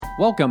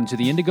Welcome to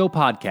the Indigo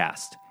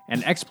Podcast,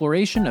 an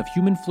exploration of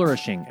human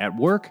flourishing at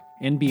work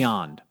and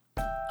beyond.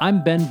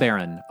 I'm Ben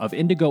Barron of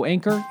Indigo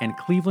Anchor and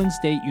Cleveland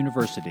State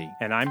University.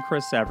 And I'm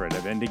Chris Everett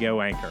of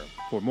Indigo Anchor.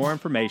 For more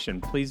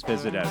information, please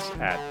visit us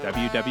at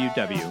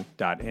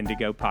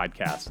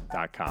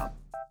www.indigopodcast.com.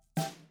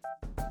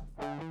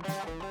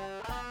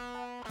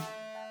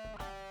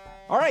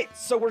 All right,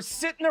 so we're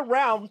sitting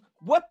around.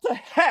 What the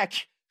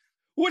heck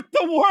with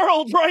the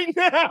world right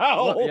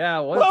now? Well, yeah,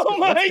 oh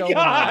my going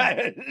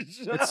gosh!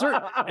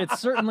 It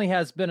certainly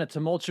has been a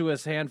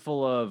tumultuous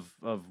handful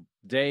of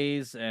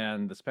days,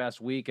 and this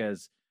past week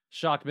has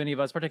shocked many of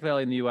us,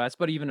 particularly in the U.S.,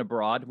 but even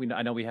abroad.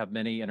 I know we have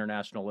many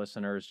international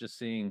listeners just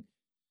seeing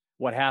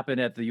what happened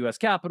at the U.S.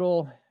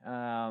 Capitol,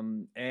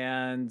 and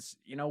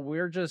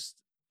we're just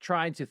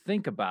trying to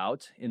think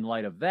about, in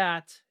light of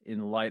that,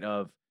 in light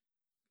of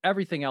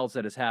everything else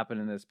that has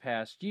happened in this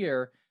past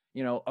year,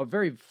 a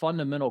very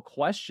fundamental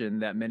question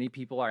that many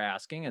people are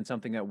asking and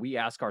something that we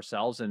ask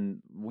ourselves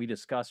and we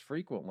discuss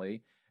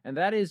frequently. And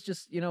that is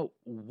just,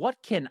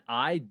 what can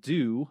I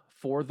do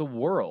for the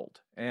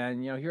world?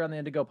 And, here on the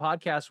Indigo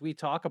Podcast, we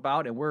talk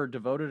about, and we're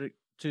devoted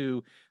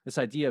to this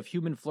idea of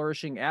human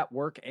flourishing at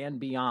work and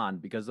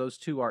beyond, because those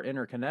two are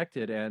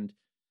interconnected. And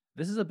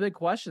this is a big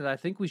question that I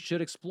think we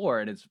should explore.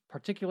 And it's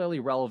particularly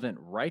relevant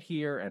right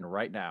here and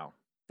right now.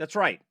 That's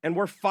right. And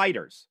we're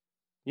fighters.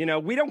 We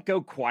don't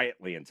go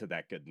quietly into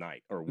that good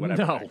night or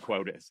whatever that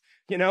quote is.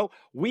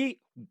 We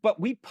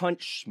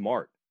punch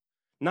smart.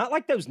 Not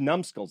like those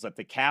numbskulls at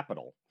the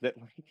Capitol that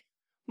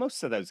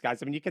most of those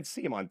guys, you could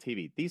see them on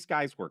TV. These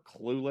guys were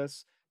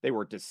clueless. They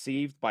were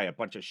deceived by a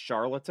bunch of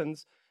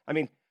charlatans.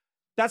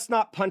 That's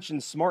not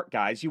punching smart,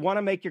 guys. You want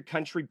to make your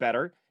country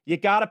better, you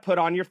got to put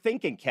on your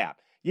thinking cap.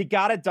 You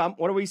got to dump,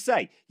 what do we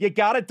say? You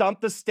got to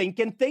dump the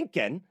stinking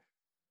thinking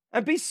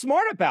and be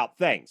smart about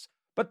things.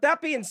 But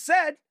that being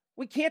said,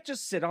 we can't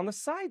just sit on the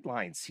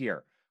sidelines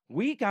here.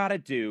 We got to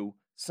do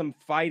some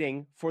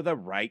fighting for the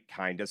right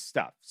kind of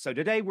stuff. So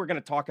today we're going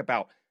to talk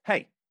about,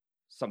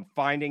 some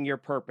finding your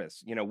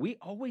purpose. We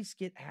always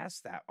get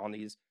asked that on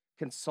these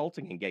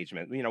consulting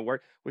engagements.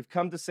 We've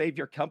come to save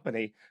your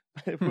company.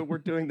 We're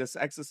doing this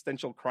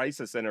existential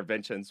crisis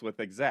interventions with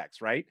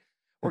execs, right?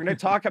 We're going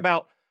to talk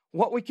about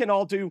what we can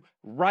all do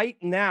right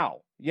now.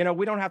 We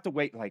don't have to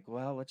wait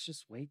let's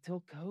just wait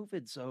till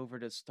COVID's over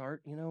to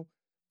start,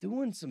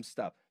 doing some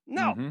stuff.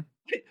 No,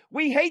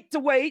 we hate to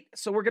wait.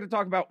 So we're going to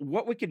talk about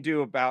what we can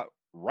do about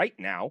right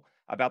now,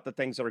 about the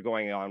things that are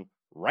going on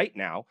right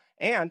now.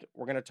 And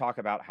we're going to talk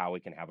about how we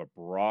can have a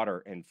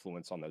broader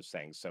influence on those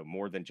things. So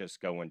more than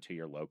just going to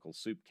your local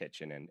soup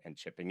kitchen and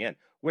chipping in,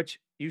 which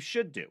you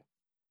should do.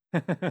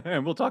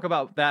 And we'll talk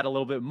about that a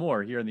little bit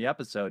more here in the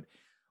episode.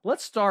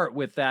 Let's start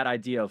with that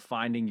idea of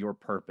finding your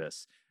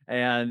purpose.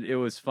 And it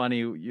was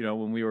funny,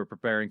 when we were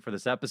preparing for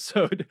this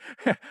episode,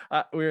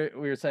 we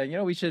were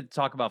saying, we should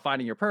talk about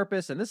finding your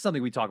purpose. And this is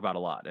something we talk about a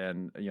lot.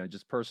 And,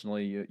 just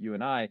personally, you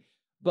and I.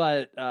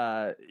 But,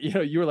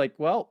 you were like,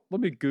 well,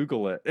 let me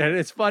Google it. And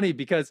it's funny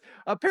because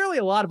apparently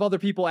a lot of other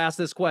people ask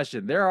this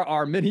question. There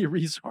are many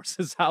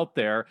resources out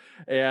there,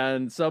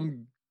 and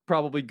some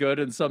probably good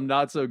and some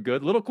not so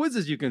good. Little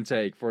quizzes you can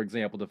take, for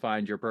example, to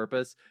find your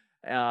purpose.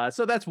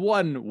 So that's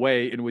one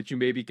way in which you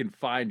maybe can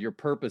find your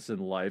purpose in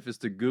life, is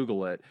to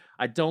Google it.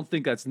 I don't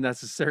think that's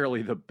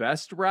necessarily the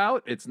best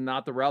route. It's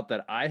not the route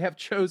that I have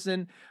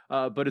chosen,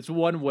 but it's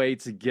one way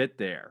to get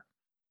there.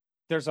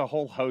 There's a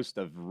whole host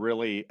of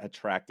really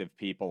attractive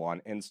people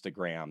on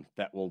Instagram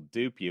that will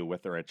dupe you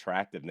with their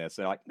attractiveness.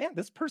 They're like, man,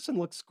 this person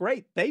looks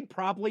great. They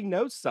probably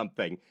know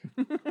something.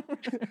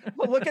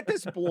 Well, look at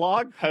this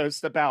blog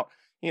post about,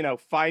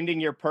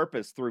 finding your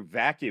purpose through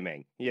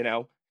vacuuming,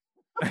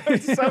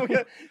 So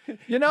good.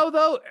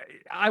 Though,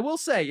 I will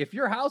say, if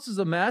your house is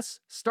a mess,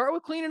 start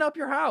with cleaning up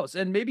your house,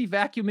 and maybe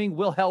vacuuming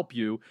will help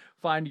you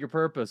find your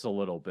purpose a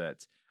little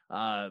bit.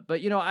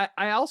 But,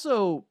 I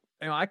also,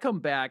 I come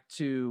back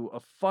to a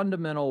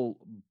fundamental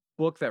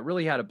book that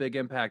really had a big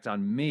impact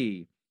on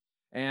me,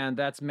 and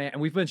that's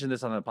and we've mentioned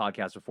this on the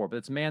podcast before, but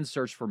it's Man's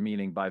Search for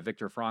Meaning by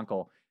Viktor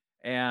Frankl.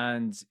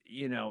 And,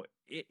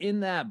 in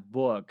that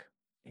book,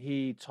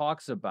 he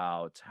talks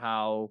about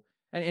how,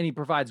 and he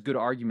provides good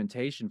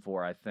argumentation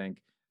for, I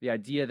think, the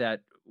idea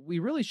that we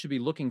really should be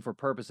looking for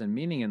purpose and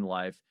meaning in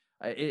life,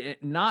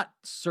 not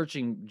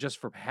searching just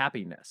for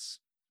happiness,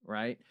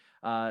 right?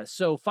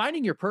 So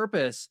finding your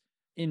purpose,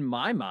 in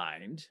my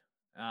mind,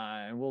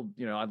 and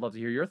I'd love to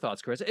hear your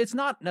thoughts, Chris. It's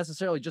not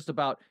necessarily just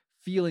about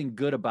feeling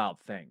good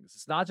about things.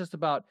 It's not just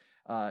about,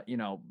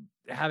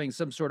 having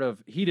some sort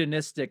of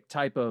hedonistic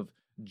type of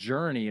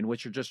journey in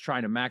which you're just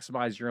trying to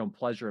maximize your own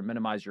pleasure and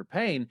minimize your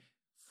pain.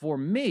 For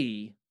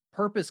me,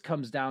 purpose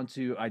comes down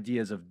to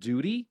ideas of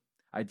duty,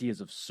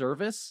 ideas of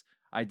service,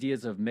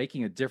 ideas of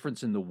making a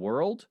difference in the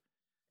world,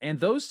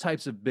 and those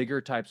types of bigger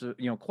types of,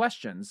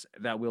 questions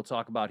that we'll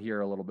talk about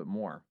here a little bit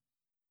more.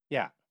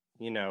 Yeah.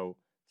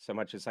 So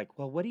much is like,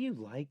 well, what do you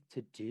like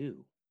to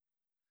do?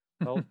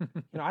 Well,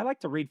 I like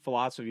to read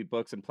philosophy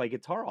books and play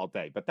guitar all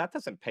day, but that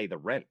doesn't pay the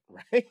rent,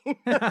 right?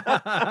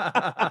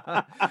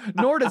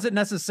 Nor does it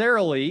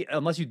necessarily,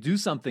 unless you do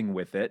something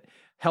with it,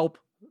 help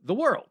the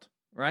world,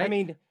 right? I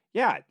mean,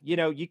 yeah,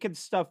 you can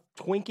stuff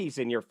Twinkies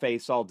in your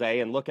face all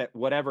day and look at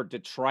whatever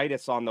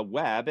detritus on the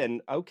web,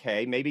 and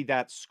okay, maybe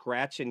that's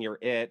scratching your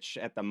itch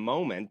at the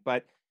moment,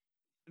 but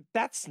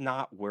that's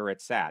not where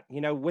it's at.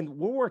 When World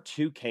War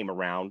II came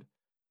around,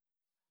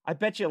 I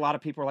bet you a lot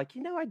of people are like,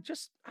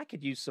 I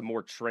could use some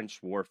more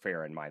trench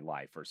warfare in my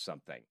life or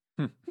something.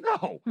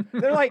 No,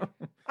 they're like,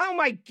 oh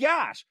my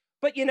gosh.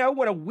 But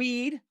when a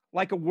weed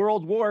like a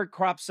world war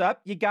crops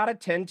up, you got to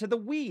tend to the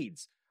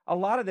weeds. A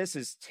lot of this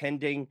is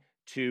tending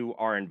to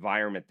our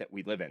environment that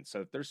we live in.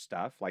 So if there's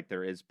stuff like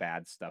there is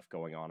bad stuff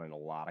going on in a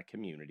lot of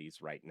communities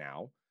right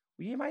now,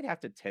 well, you might have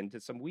to tend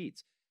to some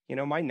weeds.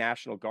 My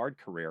National Guard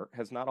career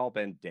has not all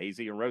been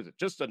daisy and roses.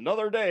 Just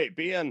another day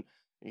being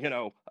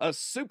a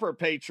super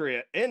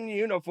patriot in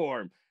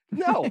uniform.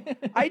 No,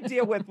 I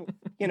deal with,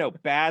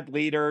 bad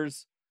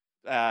leaders,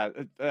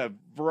 a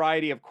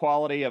variety of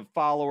quality of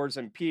followers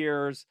and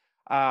peers,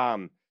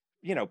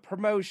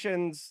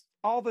 promotions,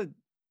 all the,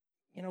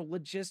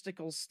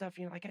 logistical stuff.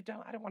 I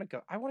don't want to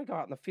go. I want to go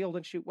out in the field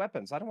and shoot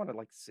weapons. I don't want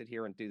to sit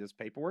here and do this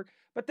paperwork,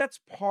 but that's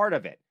part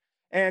of it.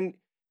 And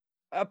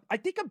I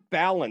think a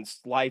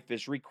balanced life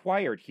is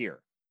required here.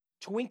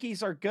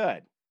 Twinkies are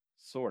good.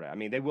 Sort of. I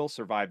mean, they will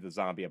survive the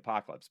zombie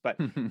apocalypse, but,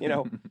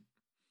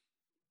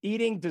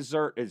 eating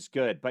dessert is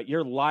good, but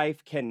your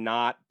life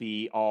cannot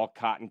be all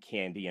cotton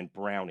candy and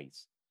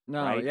brownies.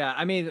 No, right? Yeah.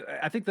 I mean,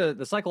 I think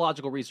the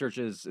psychological research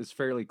is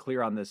fairly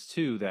clear on this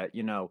too, that,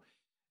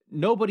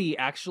 nobody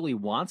actually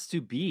wants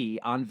to be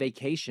on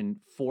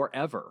vacation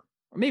forever.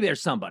 Or maybe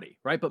there's somebody,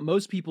 right? But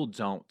most people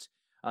don't.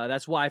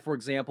 That's why, for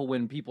example,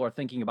 when people are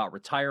thinking about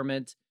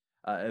retirement,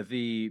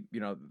 the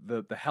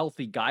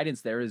healthy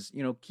guidance there is,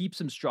 keep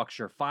some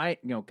structure,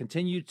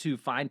 continue to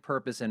find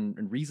purpose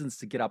and reasons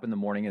to get up in the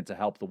morning and to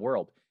help the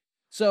world.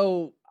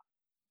 So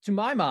to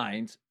my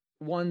mind,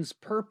 one's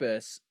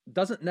purpose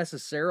doesn't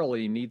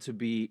necessarily need to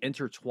be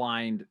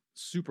intertwined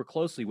super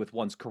closely with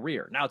one's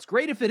career. Now, it's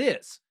great if it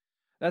is.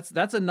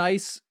 That's a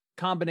nice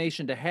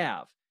combination to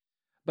have.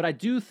 But I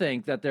do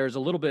think that there's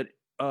a little bit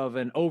of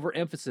an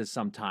overemphasis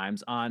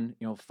sometimes on,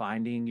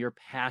 finding your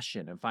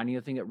passion and finding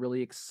the thing that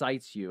really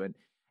excites you. And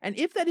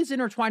if that is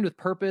intertwined with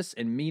purpose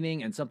and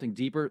meaning and something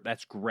deeper,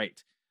 that's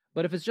great.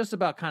 But if it's just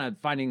about kind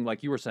of finding,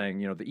 like you were saying,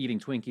 the eating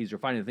Twinkies or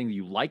finding the thing that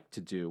you like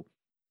to do,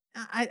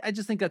 I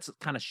just think that's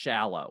kind of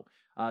shallow.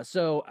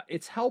 So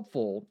it's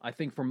helpful, I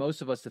think, for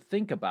most of us to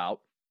think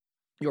about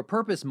your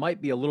purpose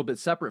might be a little bit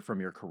separate from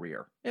your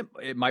career.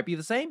 It might be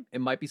the same. It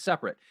might be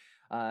separate.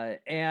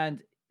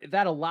 And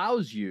that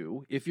allows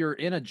you, if you're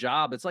in a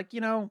job, it's like,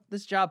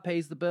 this job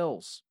pays the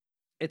bills.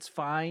 It's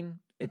fine.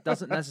 It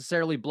doesn't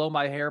necessarily blow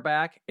my hair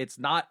back. It's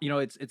not,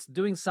 it's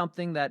doing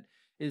something that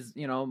is,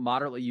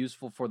 moderately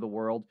useful for the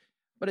world,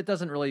 but it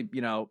doesn't really,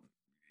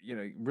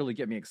 really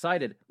get me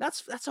excited.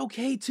 That's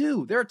okay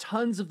too. There are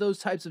tons of those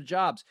types of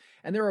jobs,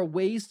 and there are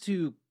ways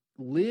to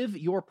live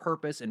your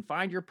purpose and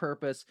find your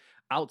purpose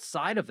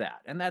outside of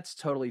that. And that's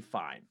totally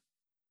fine.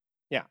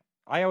 Yeah.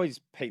 I always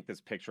paint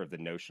this picture of the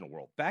notional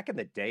world. Back in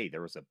the day,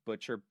 there was a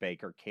butcher,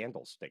 baker,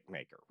 candlestick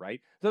maker,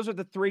 right? Those are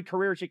the three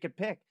careers you could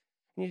pick.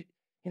 And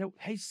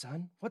hey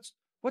son, what's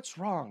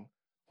wrong?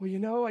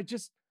 Well, I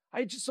just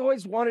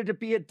always wanted to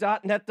be a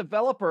 .NET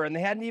developer, and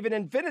they hadn't even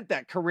invented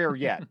that career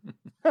yet.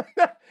 What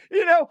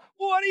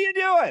are you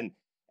doing?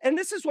 And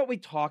this is what we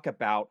talk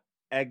about,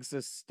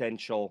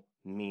 existential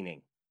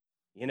meaning.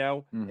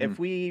 If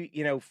we,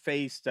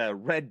 faced a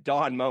Red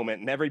Dawn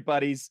moment and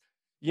everybody's,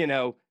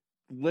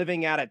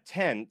 living out of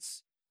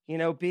tents,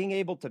 being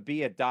able to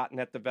be a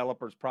 .NET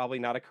developer is probably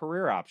not a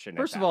career option.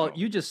 First of all,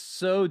 you just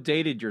so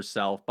dated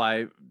yourself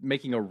by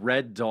making a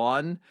Red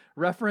Dawn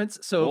reference.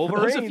 So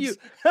Wolverines.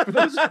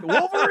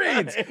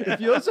 Wolverines, if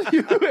those of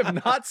you who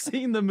have not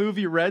seen the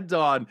movie Red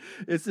Dawn,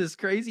 it's this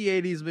crazy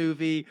 80s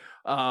movie.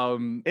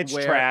 It's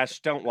trash.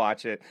 Don't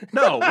watch it.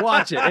 No,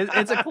 watch it.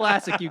 It's a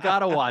classic. You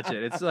gotta watch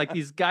it. It's like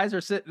these guys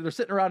are sitting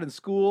around in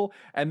school,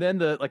 and then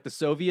the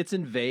Soviets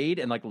invade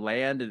and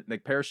land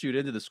and parachute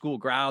into the school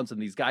grounds,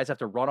 and these guys have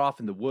to run off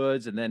in the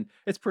woods, and then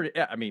it's pretty.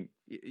 I mean,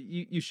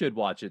 you should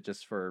watch it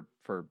just for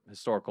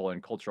historical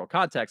and cultural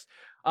context.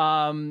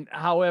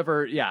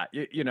 However, yeah,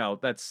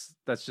 that's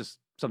just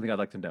something I'd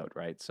like to note,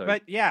 right? So,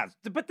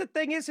 but the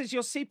thing is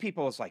you'll see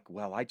people is like,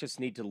 well, I just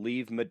need to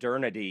leave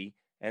modernity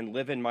and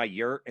live in my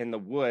yurt in the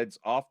woods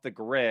off the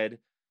grid.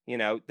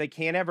 They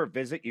can't ever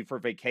visit you for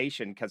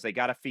vacation because they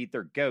got to feed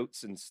their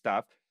goats and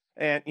stuff.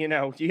 And,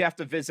 you have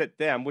to visit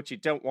them, which you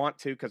don't want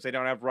to because they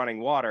don't have running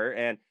water.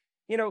 And,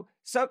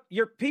 so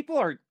your people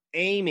are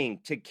aiming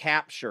to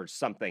capture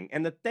something.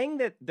 And the thing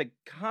that the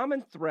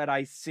common thread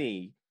I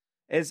see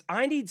is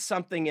I need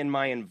something in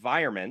my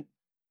environment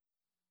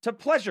to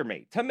pleasure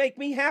me, to make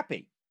me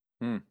happy.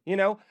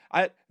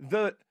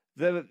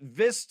 The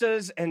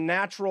vistas and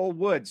natural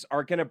woods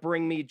are going to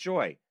bring me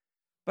joy.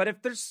 But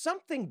if there's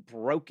something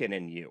broken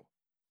in you,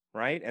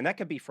 right? And that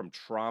could be from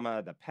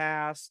trauma, the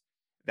past,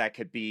 That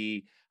could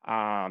be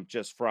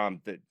just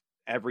from the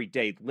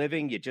everyday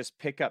living. You just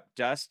pick up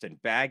dust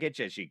and baggage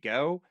as you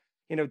go.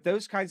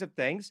 Those kinds of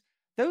things.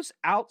 Those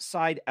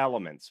outside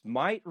elements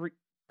might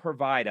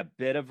provide a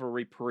bit of a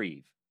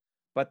reprieve,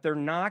 but they're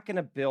not going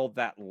to build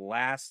that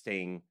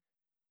lasting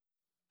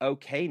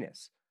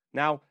okayness.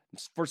 Now,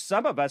 for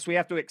some of us, we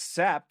have to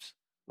accept,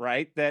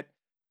 right, that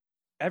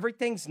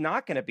everything's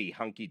not going to be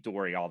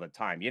hunky-dory all the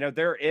time.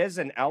 There is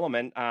an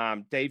element,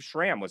 Dave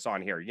Schramm was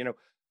on here,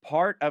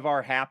 part of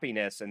our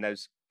happiness and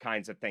those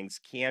kinds of things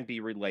can be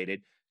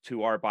related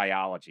to our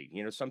biology.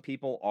 Some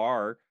people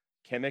are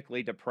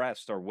chemically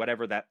depressed or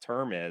whatever that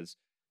term is,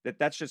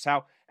 that's just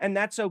how, and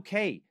that's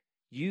okay.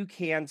 You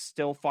can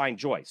still find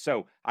joy.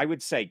 So I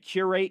would say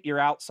curate your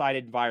outside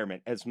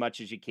environment as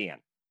much as you can.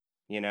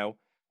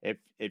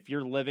 If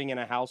you're living in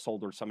a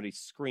household where somebody's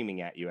screaming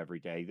at you every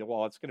day,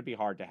 well, it's going to be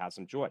hard to have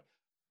some joy.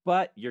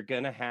 But you're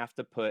going to have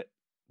to put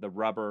the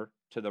rubber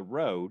to the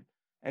road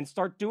and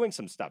start doing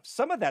some stuff.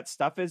 Some of that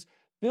stuff is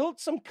build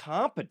some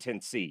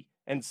competency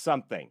in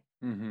something.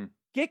 Mm-hmm.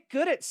 Get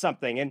good at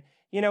something. And,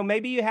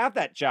 maybe you have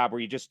that job where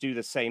you just do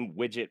the same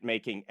widget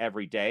making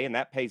every day and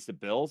that pays the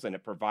bills and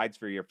it provides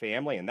for your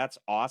family. And that's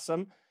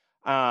awesome.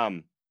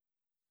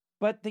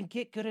 But then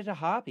get good at a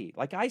hobby.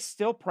 Like I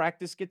still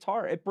practice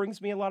guitar. It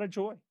brings me a lot of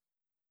joy.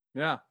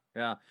 Yeah.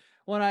 Yeah.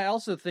 Well, and I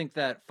also think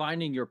that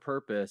finding your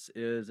purpose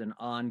is an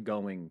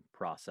ongoing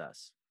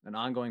process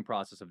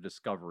of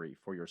discovery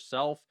for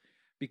yourself,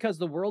 because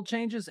the world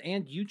changes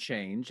and you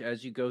change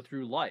as you go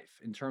through life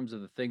in terms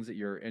of the things that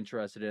you're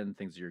interested in,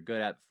 things that you're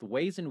good at, the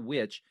ways in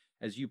which,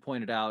 as you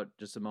pointed out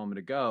just a moment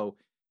ago,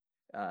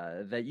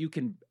 that you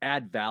can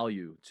add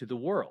value to the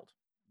world.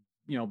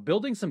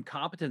 Building some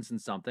competence in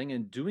something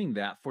and doing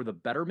that for the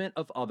betterment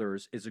of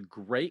others is a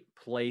great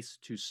place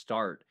to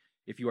start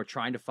if you are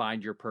trying to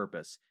find your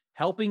purpose.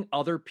 Helping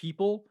other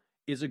people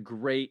is a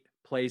great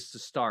place to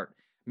start.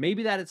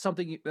 Maybe that's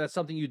something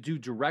you do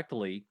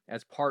directly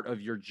as part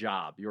of your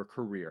job, your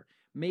career.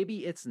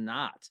 Maybe it's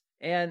not.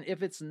 And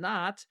if it's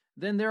not,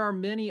 then there are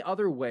many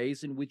other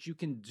ways in which you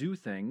can do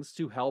things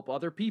to help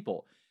other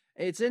people.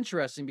 It's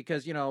interesting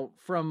because,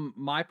 from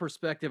my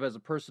perspective as a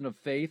person of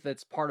faith,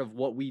 that's part of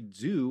what we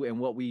do and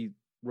what we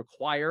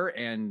require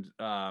and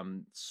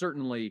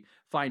certainly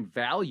find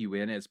value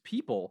in as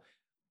people.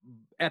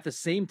 At the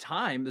same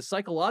time, the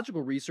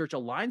psychological research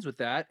aligns with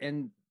that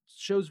and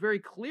shows very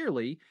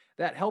clearly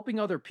that helping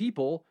other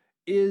people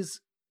is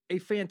a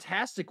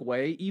fantastic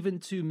way even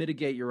to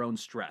mitigate your own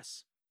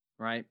stress,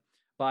 right?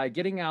 By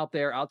getting out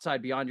there,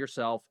 outside, beyond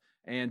yourself,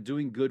 and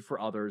doing good for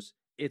others,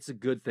 it's a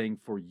good thing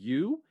for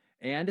you,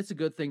 and it's a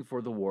good thing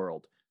for the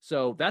world.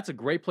 So that's a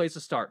great place to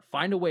start.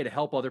 Find a way to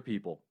help other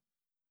people.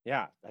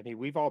 Yeah, I mean,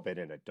 we've all been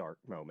in a dark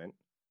moment,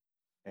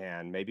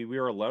 and maybe we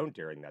were alone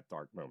during that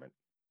dark moment,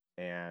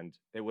 and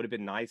it would have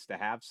been nice to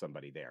have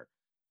somebody there.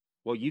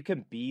 Well, you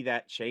can be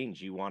that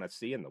change you want to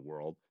see in the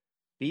world.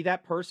 Be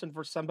that person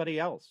for somebody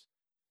else.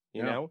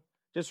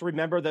 Just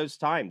remember those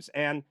times,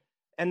 and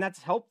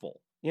that's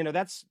helpful.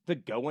 That's the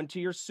going to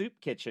your soup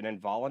kitchen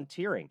and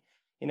volunteering.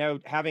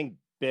 Having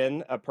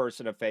been a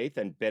person of faith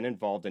and been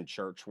involved in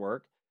church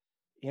work,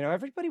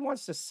 everybody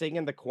wants to sing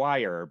in the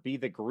choir or be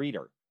the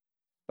greeter.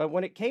 But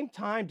when it came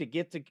time to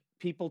get to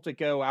people to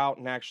go out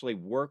and actually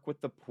work with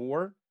the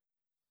poor,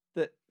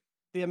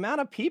 the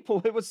amount of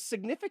people, it was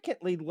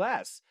significantly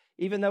less,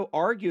 even though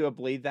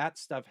arguably that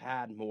stuff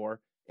had more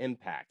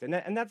impact.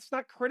 And that's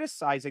not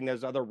criticizing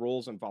those other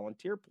roles and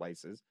volunteer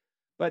places,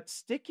 but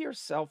stick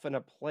yourself in a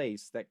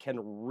place that can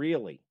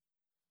really,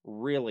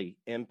 really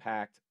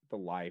impact the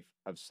life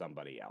of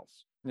somebody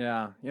else.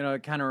 Yeah.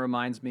 It kind of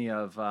reminds me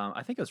of,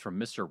 I think it was from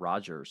Mr.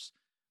 Rogers.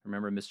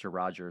 Remember Mr.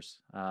 Rogers?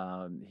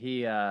 I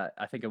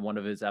think in one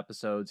of his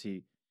episodes,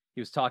 he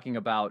was talking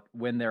about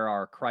when there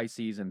are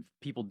crises and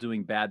people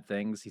doing bad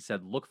things. He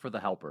said, look for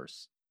the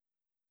helpers.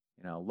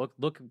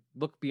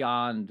 Look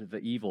beyond the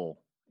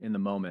evil in the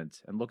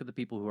moment and look at the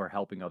people who are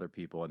helping other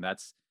people. And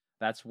that's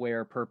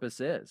where purpose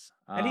is.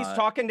 And he's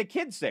talking to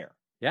kids there.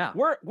 Yeah.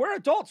 We're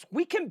adults.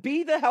 We can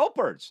be the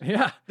helpers.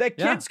 Yeah. That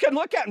kids can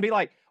look at and be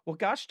like, well,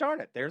 gosh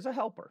darn it, there's a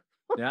helper.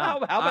 Yeah. How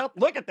about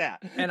look at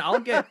that? And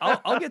I'll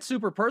get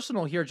super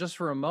personal here just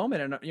for a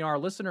moment. And our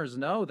listeners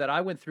know that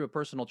I went through a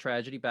personal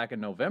tragedy back in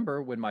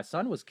November when my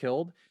son was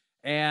killed.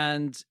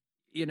 And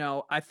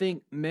I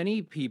think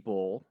many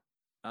people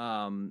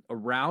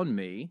around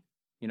me,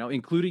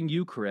 including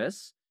you,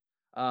 Chris,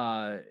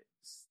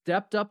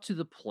 stepped up to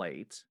the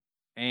plate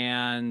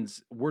and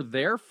were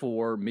there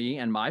for me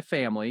and my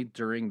family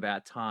during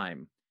that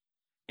time.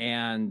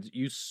 And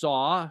you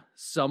saw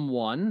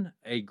someone,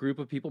 a group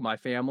of people, my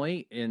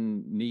family,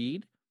 in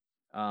need,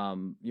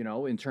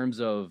 in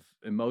terms of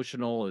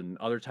emotional and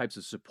other types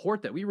of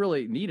support that we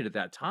really needed at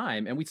that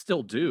time. And we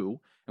still do,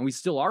 and we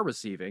still are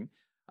receiving.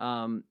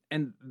 And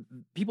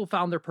people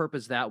found their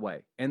purpose that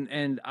way.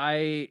 And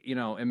I,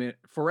 am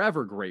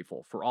forever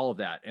grateful for all of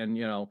that.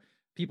 And,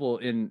 people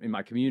in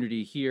my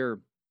community here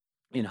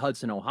in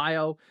Hudson,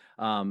 Ohio,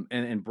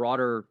 and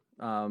broader,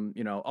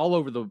 all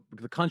over the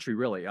country,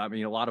 really. I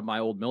mean, a lot of my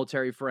old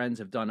military friends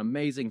have done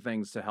amazing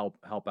things to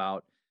help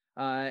out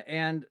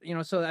And,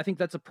 so I think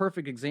that's a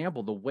perfect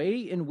example. The way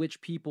in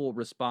which people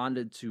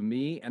responded to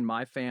me and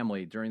my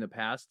family during the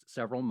past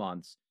several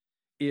months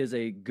is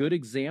a good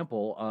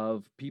example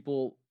of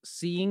people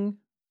seeing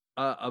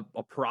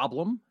a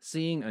problem,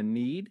 seeing a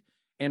need,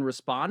 and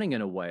responding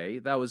in a way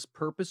that was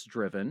purpose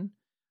driven.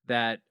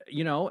 That,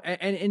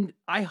 and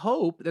I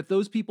hope that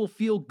those people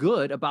feel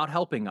good about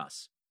helping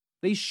us.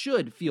 They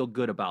should feel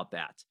good about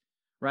that.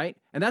 Right.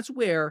 And that's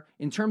where,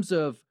 in terms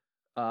of,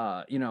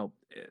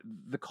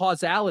 the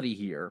causality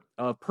here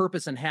of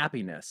purpose and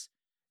happiness,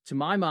 to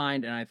my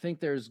mind, and I think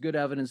there's good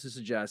evidence to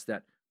suggest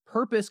that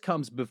purpose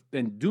comes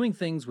and doing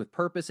things with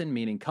purpose and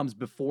meaning comes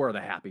before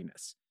the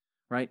happiness,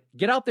 right?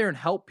 Get out there and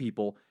help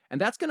people, and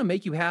that's going to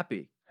make you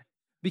happy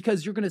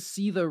because you're going to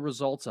see the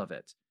results of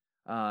it.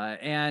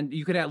 And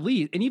you can at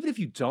least, and even if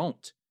you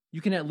don't,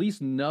 you can at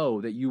least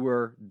know that you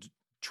were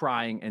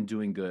trying and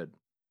doing good.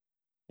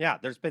 Yeah,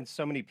 there's been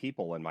so many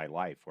people in my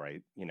life where I,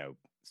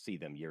 see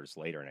them years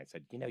later and I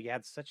said, you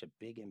had such a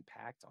big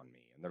impact on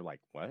me. And they're like,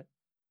 what?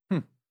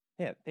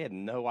 Yeah, they had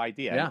no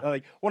idea. Yeah.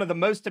 Like one of the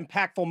most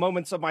impactful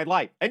moments of my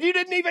life. And you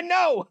didn't even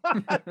know.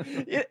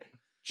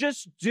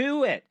 Just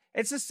do it.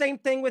 It's the same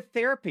thing with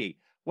therapy.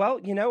 Well,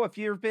 if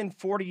you've been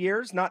 40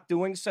 years not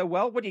doing so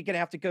well, what are you going to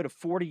have to go to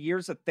 40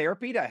 years of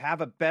therapy to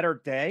have a better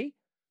day?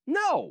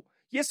 No,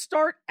 you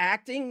start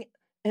acting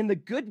in the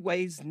good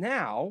ways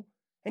now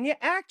and you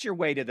act your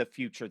way to the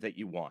future that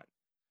you want.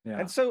 Yeah.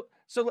 And so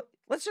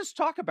let's just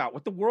talk about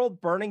with the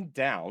world burning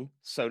down,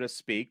 so to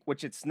speak,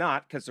 which it's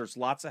not because there's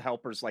lots of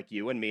helpers like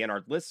you and me and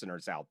our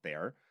listeners out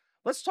there.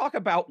 Let's talk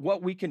about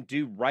what we can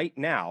do right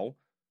now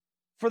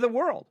for the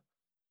world.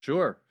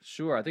 Sure.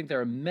 I think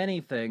there are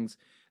many things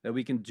that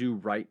we can do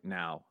right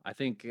now. I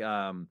think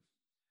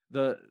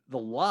the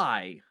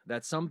lie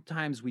that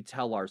sometimes we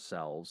tell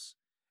ourselves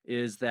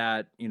is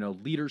that,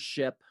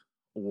 leadership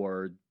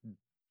or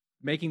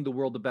making the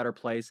world a better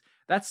place,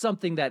 that's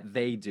something that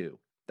they do.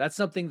 That's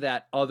something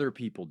that other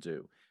people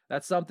do.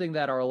 That's something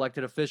that our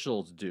elected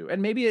officials do. And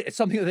maybe it's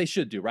something that they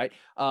should do, right?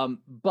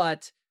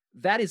 But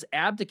that is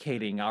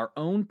abdicating our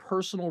own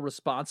personal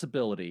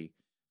responsibility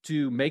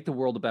to make the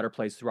world a better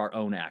place through our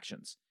own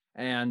actions.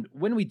 And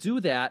when we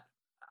do that,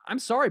 I'm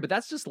sorry, but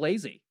that's just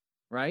lazy,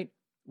 right?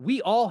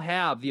 We all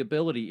have the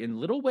ability in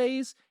little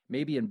ways,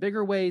 maybe in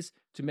bigger ways,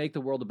 to make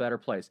the world a better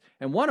place.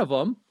 And one of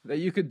them that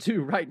you could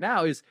do right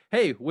now is,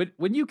 hey,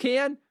 when you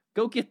can,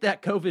 go get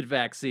that COVID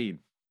vaccine.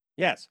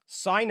 Yes,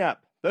 sign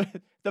up.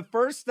 The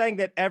first thing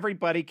that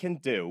everybody can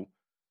do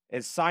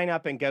is sign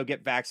up and go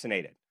get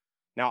vaccinated.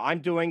 Now,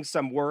 I'm doing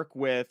some work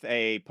with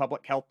a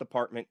public health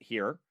department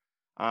here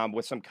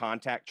with some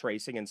contact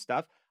tracing and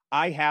stuff.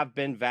 I have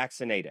been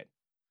vaccinated.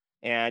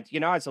 And,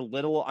 I was a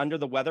little under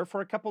the weather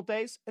for a couple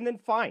days and then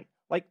fine.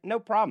 Like, no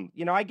problem.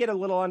 I get a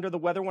little under the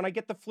weather when I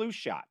get the flu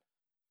shot.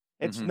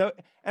 It's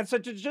and so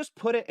to just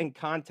put it in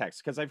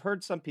context, because I've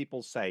heard some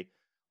people say,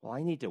 well,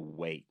 I need to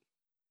wait.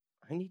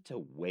 I need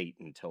to wait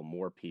until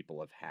more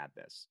people have had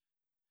this.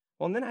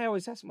 Well, and then I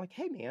always ask them, like,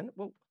 hey, man,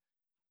 well,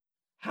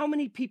 how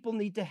many people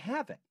need to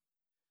have it?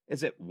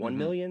 Is it 1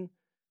 million?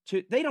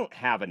 They don't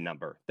have a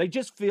number. They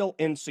just feel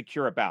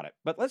insecure about it.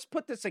 But let's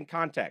put this in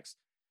context.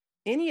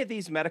 Any of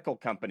these medical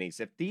companies,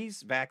 if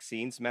these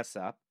vaccines mess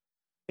up,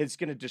 it's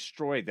going to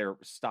destroy their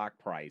stock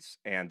price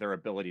and their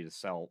ability to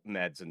sell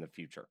meds in the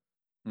future,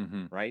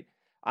 right?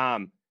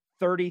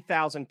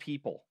 30,000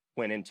 people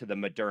went into the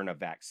Moderna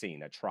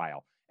vaccine, a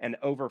trial, and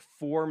over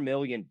 4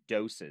 million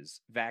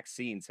doses,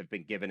 vaccines have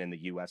been given in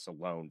the U.S.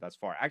 alone thus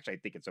far. Actually, I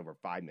think it's over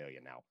 5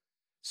 million now.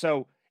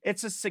 So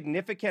it's a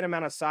significant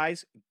amount of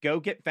size. Go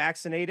get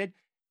vaccinated.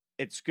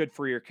 It's good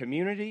for your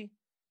community.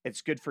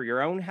 It's good for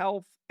your own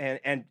health.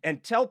 And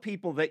tell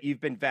people that you've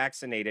been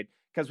vaccinated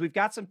because we've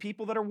got some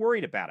people that are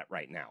worried about it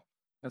right now.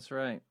 That's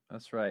right.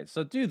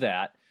 So do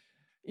that,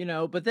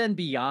 but then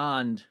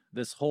beyond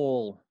this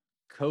whole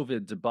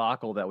COVID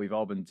debacle that we've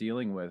all been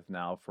dealing with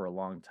now for a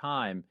long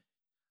time,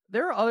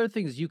 there are other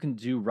things you can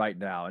do right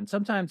now. And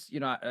sometimes,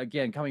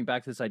 again, coming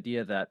back to this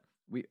idea that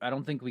I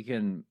don't think we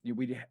can,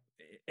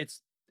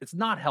 it's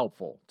not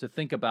helpful to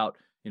think about,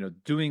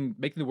 making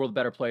the world a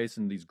better place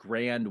in these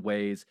grand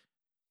ways.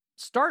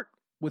 Start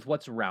with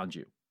what's around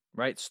you,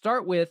 right?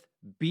 Start with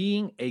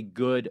being a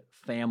good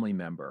family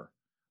member,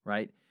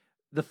 right?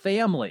 The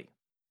family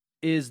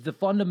is the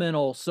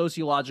fundamental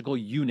sociological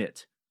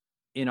unit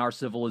in our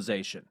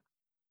civilization.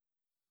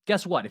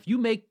 Guess what? If you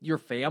make your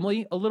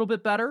family a little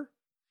bit better,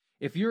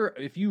 if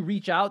you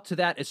reach out to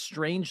that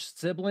estranged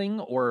sibling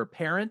or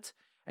parent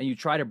and you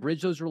try to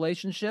bridge those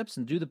relationships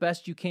and do the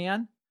best you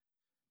can,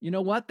 you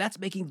know what? That's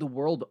making the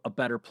world a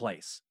better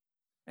place.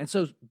 And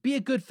so be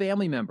a good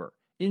family member.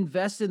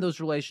 Invest in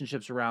those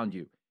relationships around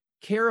you.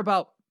 Care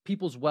about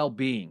people's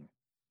well-being,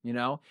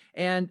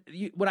 And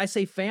when I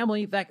say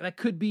family, that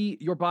could be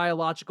your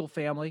biological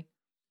family.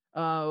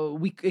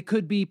 It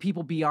could be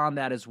people beyond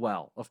that as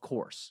well, of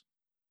course.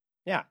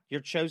 Yeah,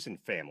 your chosen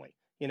family.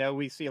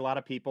 We see a lot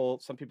of people,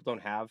 some people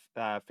don't have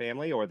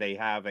family or they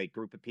have a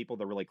group of people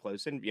they're really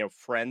close in.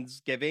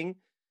 Friendsgiving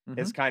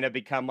has kind of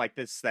become like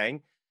this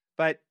thing.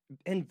 But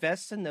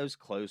invest in those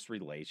close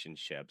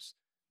relationships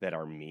that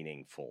are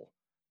meaningful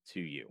to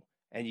you.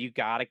 And you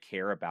got to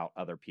care about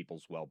other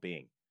people's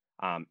well-being,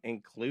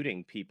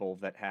 including people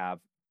that have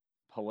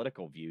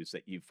political views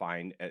that you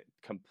find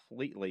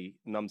completely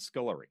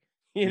numbskullery.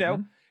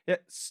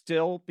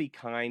 Still be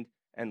kind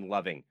and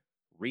loving.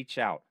 Reach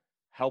out,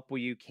 help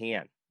where you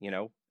can.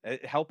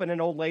 Helping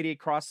an old lady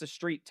across the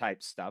street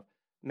type stuff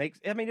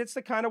it's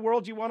the kind of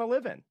world you want to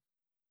live in.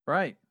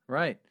 Right.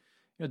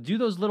 Do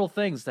those little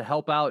things to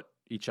help out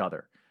each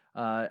other.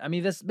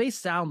 This may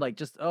sound like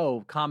just,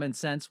 common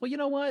sense. Well, you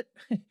know what?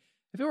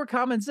 If it were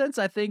common sense,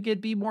 I think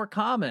it'd be more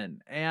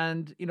common.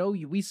 And,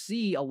 we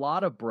see a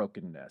lot of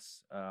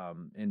brokenness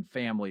in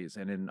families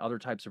and in other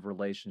types of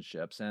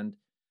relationships. And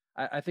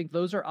I think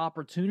those are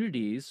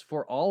opportunities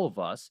for all of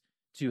us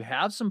to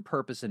have some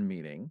purpose and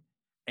meaning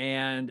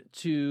and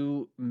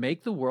to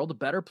make the world a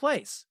better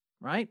place,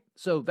 right?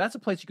 So that's a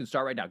place you can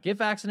start right now. Get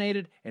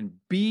vaccinated and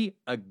be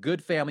a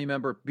good family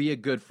member, be a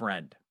good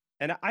friend.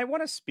 And I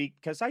want to speak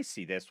because I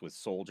see this with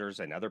soldiers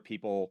and other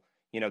people.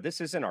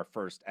 This isn't our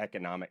first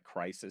economic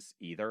crisis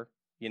either.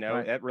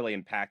 Right. It really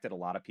impacted a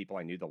lot of people.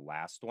 I knew the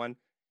last one.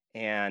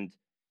 And,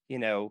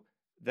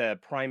 the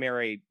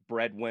primary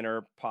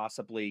breadwinner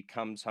possibly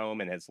comes home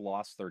and has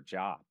lost their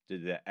job due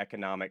to the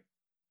economic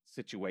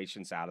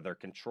situations out of their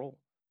control.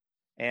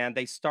 And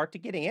they start to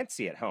get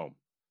antsy at home.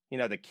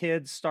 The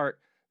kids start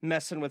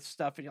messing with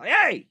stuff and you're like,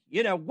 hey,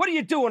 what are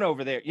you doing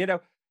over there?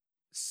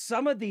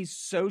 Some of these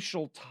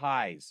social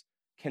ties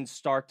can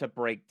start to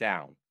break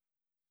down.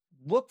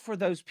 Look for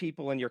those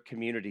people in your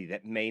community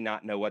that may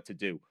not know what to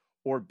do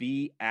or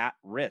be at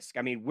risk.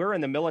 We're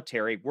in the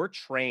military. We're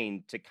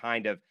trained to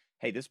kind of,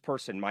 hey, this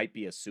person might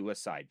be a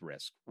suicide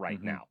risk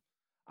right now.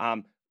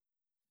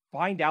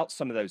 Find out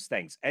some of those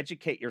things.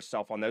 Educate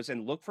yourself on those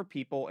and look for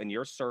people in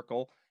your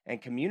circle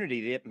and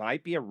community that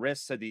might be a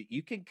risk so that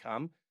you can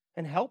come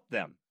and help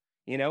them.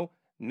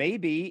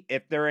 Maybe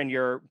if they're in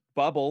your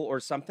bubble or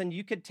something,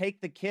 you could take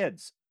the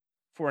kids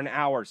for an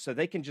hour so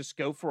they can just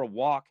go for a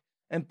walk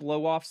and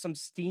blow off some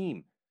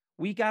steam.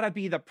 We got to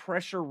be the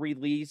pressure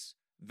release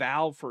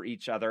valve for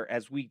each other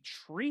as we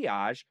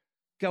triage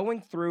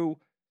going through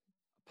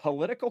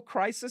political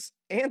crisis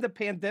and the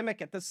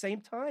pandemic at the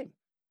same time.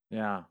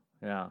 Yeah.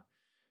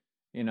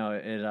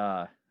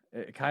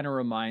 It kind of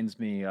reminds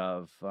me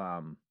of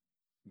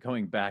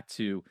going back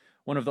to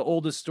one of the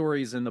oldest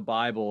stories in the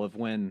Bible of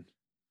when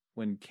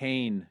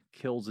Cain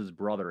kills his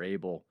brother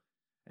Abel,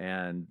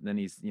 and then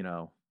he's,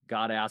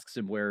 God asks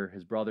him where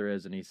his brother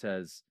is, and he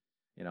says,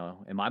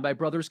 am I my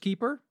brother's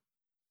keeper?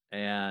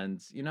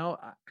 And,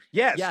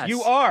 yes,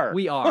 you are.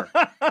 We are.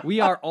 We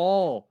are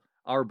all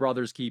our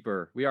brother's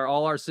keeper. We are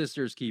all our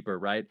sister's keeper,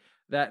 right?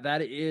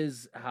 That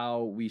is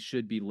how we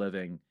should be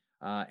living.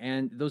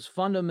 And those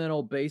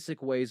fundamental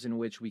basic ways in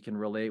which we can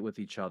relate with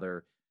each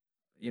other,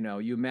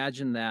 you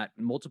imagine that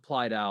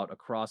multiplied out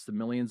across the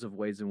millions of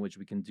ways in which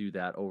we can do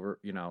that over,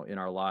 in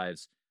our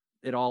lives,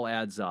 it all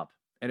adds up.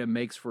 And it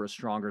makes for a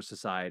stronger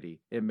society.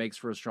 It makes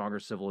for a stronger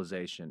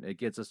civilization. It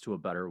gets us to a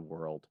better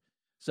world.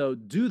 So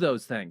do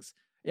those things.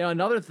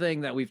 Another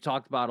thing that we've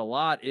talked about a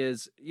lot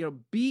is,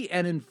 be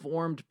an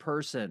informed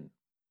person.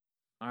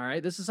 All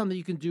right. This is something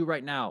you can do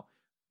right now.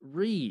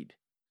 Read.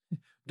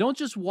 Don't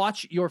just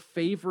watch your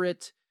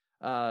favorite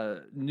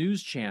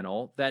news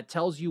channel that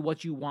tells you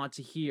what you want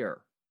to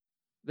hear.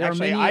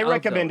 Actually, I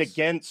recommend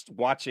against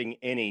watching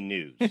any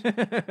news.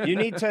 You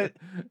need to...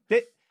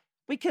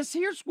 Because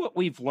here's what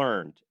we've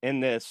learned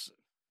in this,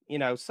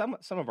 some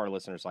of our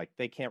listeners,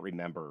 they can't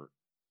remember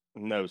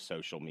no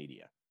social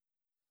media.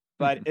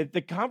 But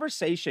the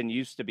conversation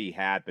used to be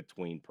had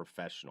between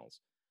professionals,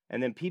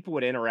 and then people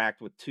would interact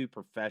with two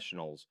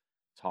professionals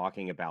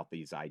talking about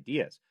these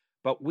ideas.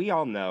 But we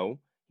all know,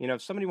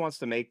 if somebody wants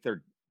to make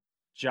their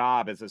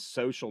job as a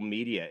social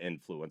media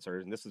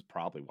influencer, and this is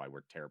probably why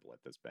we're terrible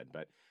at this, Ben,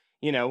 but,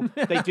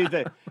 they do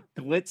the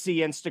glitzy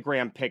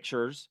Instagram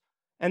pictures,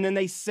 and then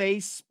they say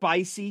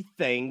spicy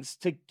things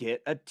to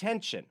get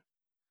attention.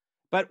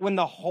 But when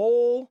the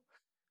whole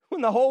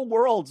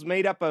world's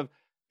made up of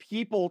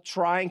people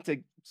trying to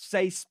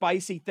say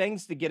spicy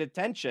things to get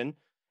attention,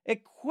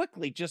 it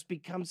quickly just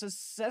becomes a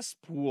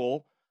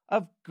cesspool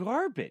of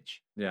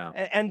garbage. Yeah.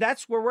 And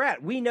that's where we're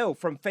at. We know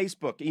from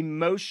Facebook,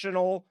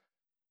 emotional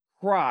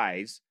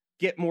cries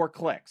get more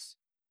clicks.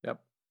 Yep.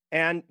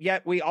 And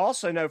yet we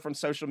also know from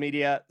social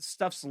media,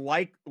 stuff's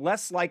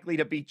less likely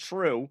to be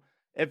true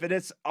if it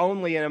is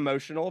only an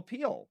emotional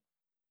appeal.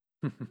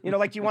 You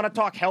want to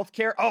talk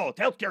healthcare? Oh,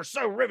 healthcare is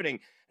so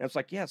riveting. And it's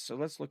like, so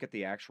let's look at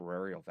the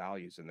actuarial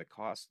values and the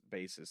cost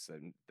basis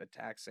and the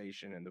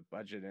taxation and the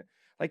budget.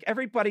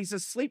 Everybody's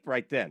asleep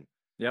right then.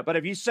 Yep. But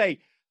if you say,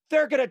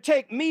 they're going to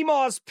take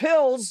Meemaw's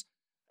pills,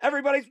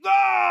 everybody's,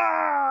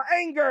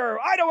 anger.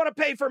 I don't want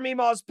to pay for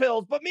Meemaw's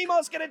pills, but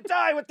Meemaw's going to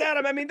die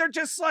without them. They're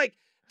just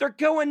they're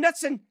going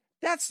nuts. And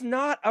that's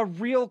not a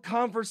real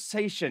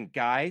conversation,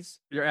 guys.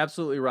 You're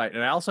absolutely right.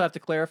 And I also have to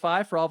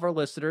clarify for all of our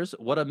listeners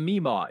what a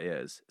Meemaw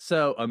is.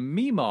 So a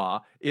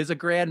Meemaw is a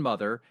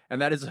grandmother,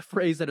 and that is a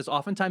phrase that is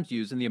oftentimes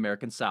used in the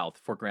American South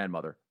for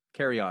grandmother.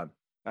 Carry on.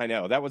 I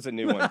know that was a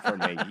new one for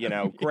me.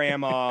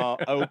 Grandma,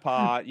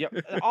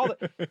 Opa, all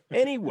the.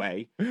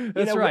 Anyway,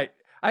 that's right.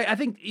 I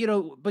think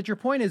but your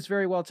point is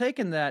very well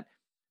taken that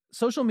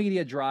social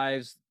media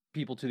drives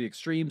people to the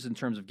extremes in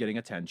terms of getting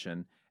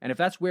attention, and if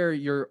that's where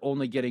you're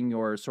only getting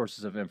your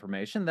sources of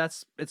information,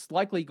 it's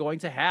likely going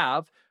to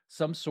have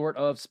some sort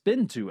of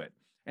spin to it.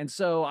 And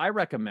so I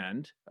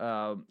recommend,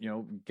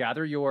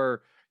 gather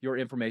your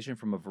information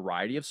from a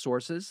variety of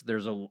sources.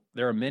 There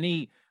are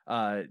many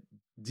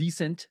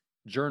decent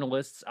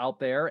journalists out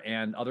there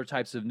and other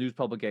types of news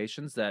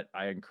publications that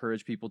I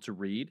encourage people to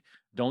read.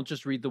 Don't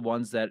just read the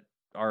ones that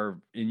are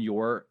in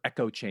your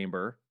echo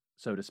chamber,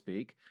 so to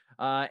speak.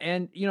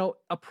 And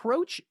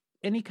approach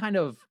any kind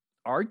of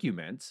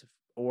argument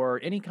or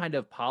any kind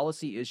of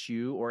policy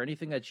issue or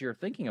anything that you're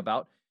thinking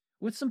about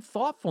with some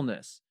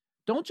thoughtfulness.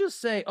 Don't just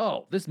say,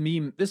 "Oh, this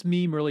meme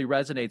really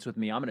resonates with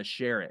me. I'm going to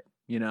share it."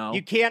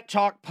 You can't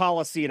talk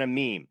policy in a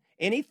meme.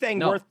 Anything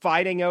worth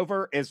fighting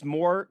over is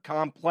more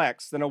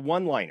complex than a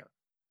one-liner.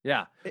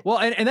 Yeah. Well,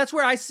 and that's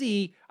where I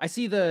see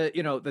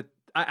the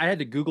I had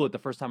to Google it the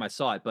first time I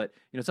saw it, but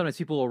sometimes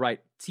people will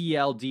write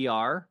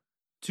TLDR,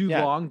 too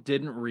long,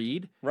 didn't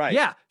read. Right.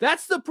 Yeah,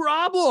 that's the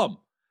problem.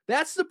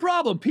 That's the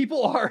problem.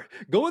 People are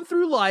going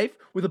through life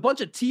with a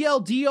bunch of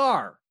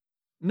TLDR.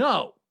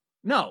 No,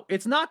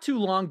 it's not too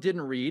long,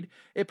 didn't read.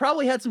 It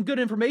probably had some good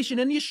information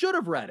and you should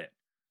have read it.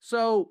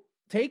 So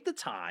take the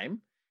time,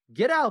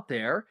 get out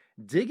there,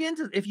 dig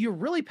into, if you're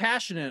really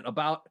passionate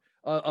about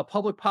a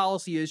public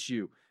policy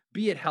issue,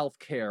 be it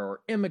healthcare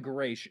or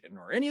immigration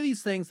or any of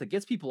these things that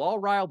gets people all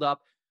riled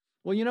up.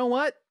 Well, you know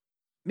what?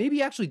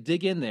 Maybe actually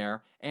dig in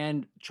there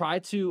and try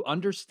to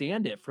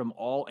understand it from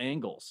all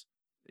angles.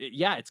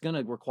 It's going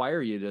to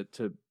require you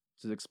to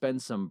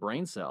expend some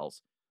brain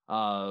cells,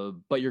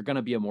 but you're going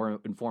to be a more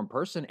informed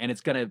person, and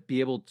it's going to be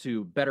able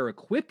to better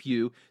equip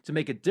you to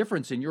make a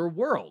difference in your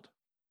world.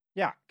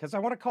 Yeah, because I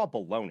want to call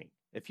baloney.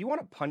 If you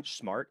want to punch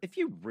smart, if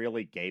you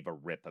really gave a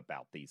rip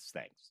about these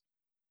things,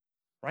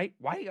 right?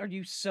 Why are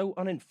you so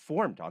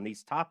uninformed on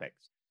these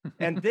topics?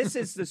 And this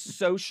is the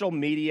social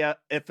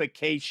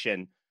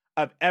media-ification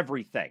of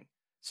everything.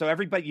 So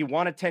everybody, you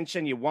want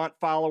attention, you want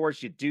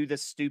followers, you do the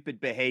stupid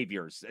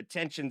behaviors,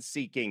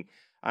 attention-seeking,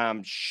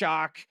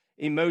 shock,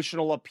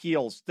 emotional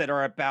appeals that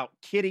are about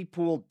kiddie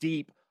pool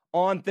deep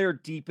on their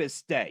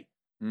deepest day.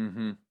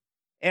 Mm-hmm.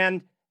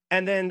 And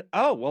then,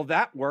 oh, well,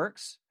 that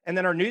works. And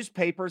then our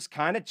newspapers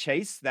kind of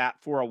chase that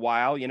for a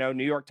while.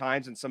 New York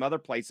Times and some other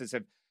places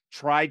have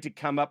tried to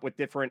come up with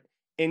different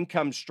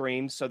income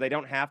streams so they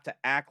don't have to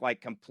act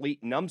like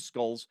complete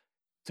numbskulls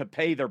to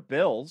pay their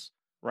bills,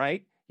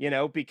 right?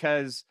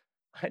 Because,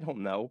 I don't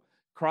know,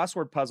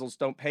 crossword puzzles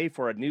don't pay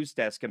for a news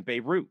desk in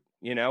Beirut,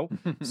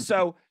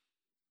 So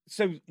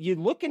you're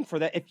looking for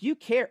that. If you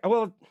care,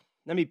 well,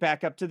 let me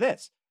back up to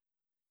this.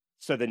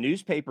 So the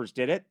newspapers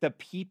did it, the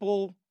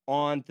people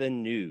on the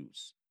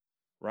news,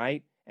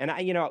 right? And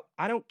I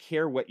don't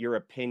care what your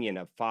opinion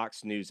of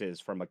Fox News is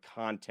from a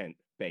content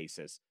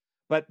basis,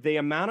 but the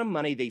amount of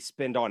money they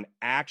spend on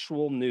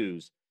actual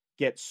news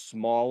gets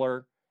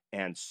smaller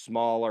and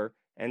smaller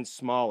and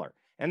smaller.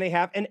 And they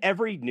have, in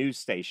every news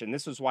station,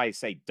 this is why I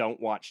say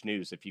don't watch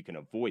news if you can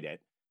avoid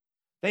it.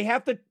 They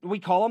have we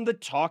call them the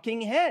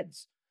talking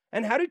heads.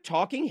 And how do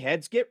talking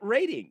heads get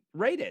rated?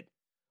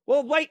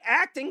 Well,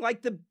 acting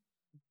like the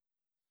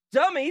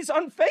dummies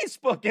on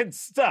Facebook and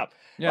stuff.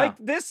 Yeah. Like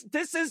this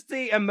is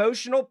the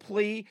emotional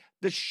plea,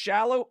 the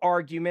shallow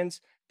arguments.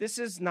 This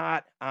is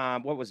not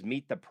what was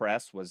Meet the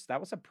Press that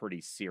was a pretty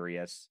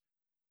serious,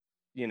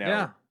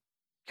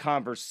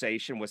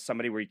 conversation with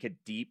somebody where you could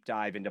deep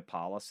dive into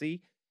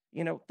policy.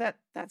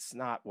 That's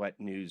not what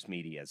news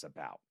media is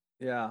about.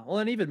 Yeah. Well,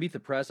 and even Meet the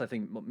Press, I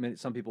think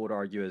some people would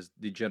argue has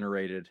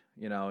degenerated,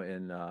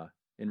 in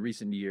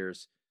recent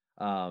years.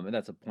 And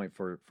that's a point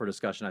for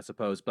discussion, I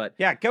suppose. But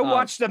yeah, go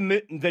watch the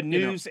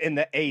news in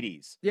the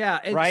 80s. Yeah.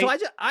 And right? so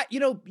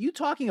you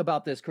talking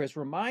about this, Chris,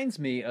 reminds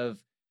me of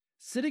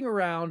sitting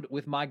around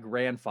with my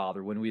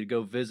grandfather when we'd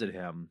go visit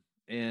him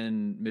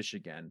in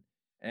Michigan.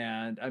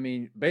 And I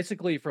mean,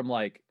 basically from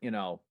 5:30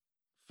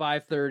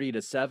 to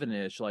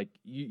 7-ish,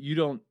 you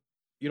don't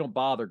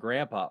bother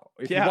grandpa.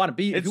 If you want to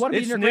be in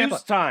your grandpa,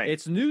 time.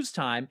 It's news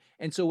time.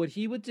 And so what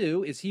he would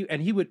do is he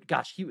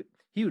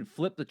would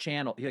flip the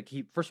channel.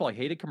 First of all, he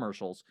hated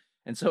commercials.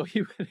 And so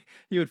he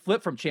would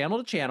flip from channel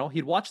to channel.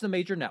 He'd watch the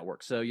major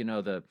networks. So,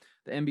 the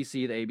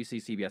NBC, the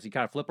ABC, CBS. He'd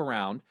kind of flip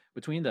around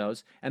between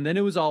those. And then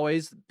it was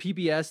always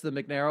PBS, the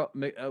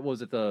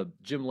the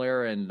Jim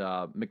Lehrer and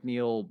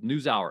McNeil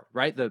NewsHour,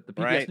 right? The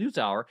PBS right.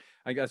 NewsHour.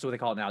 I guess that's what they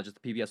call it now,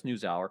 just the PBS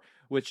NewsHour,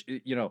 which,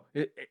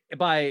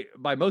 by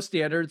most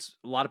standards,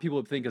 a lot of people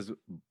would think is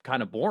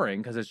kind of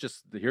boring because it's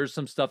just, here's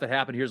some stuff that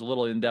happened. Here's a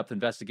little in-depth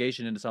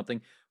investigation into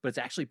something, but it's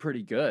actually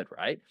pretty good,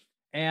 right?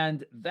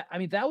 And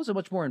that was a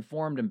much more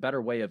informed and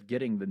better way of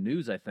getting the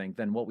news, I think,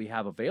 than what we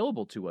have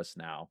available to us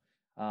now.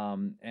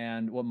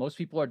 And what most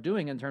people are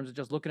doing in terms of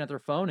just looking at their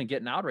phone and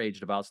getting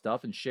outraged about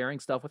stuff and sharing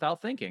stuff without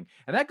thinking.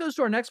 And that goes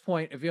to our next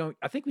point.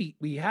 I think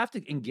we have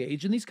to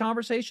engage in these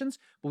conversations,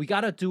 but we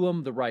got to do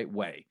them the right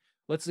way.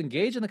 Let's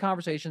engage in the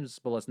conversations,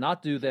 but let's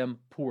not do them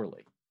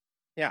poorly.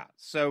 Yeah.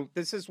 So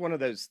this is one of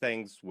those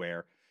things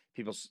where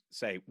people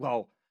say,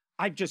 well,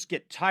 I just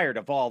get tired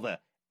of all the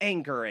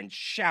anger and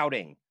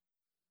shouting.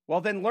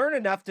 Well, then learn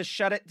enough to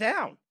shut it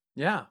down.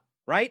 Yeah.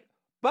 Right.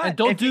 But and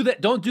don't do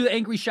that. Don't do the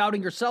angry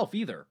shouting yourself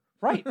either.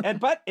 Right.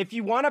 But if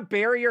you want to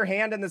bury your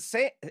head in the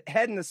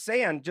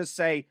sand, just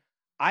say,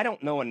 I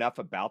don't know enough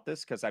about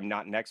this because I'm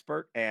not an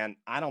expert, and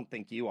I don't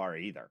think you are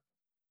either.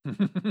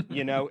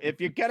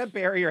 If you're going to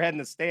bury your head in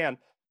the sand,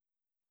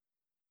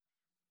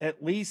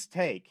 at least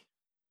take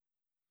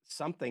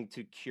something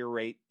to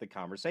curate the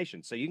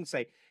conversation. So you can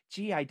say,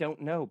 gee, I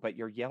don't know, but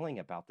you're yelling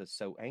about this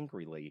so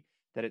angrily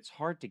that it's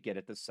hard to get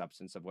at the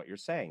substance of what you're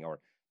saying. Or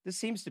this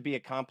seems to be a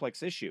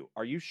complex issue.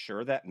 Are you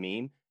sure that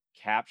meme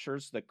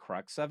captures the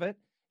crux of it?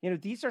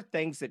 These are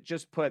things that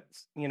just put,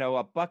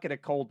 a bucket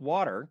of cold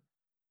water.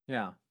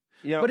 Yeah.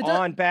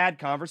 On bad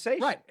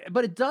conversation. Right.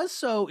 But it does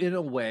so in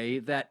a way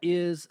that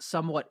is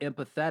somewhat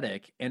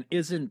empathetic and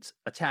isn't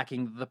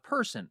attacking the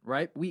person,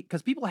 right?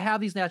 Because people have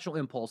these natural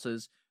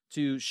impulses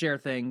to share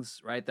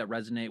things, right, that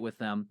resonate with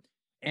them.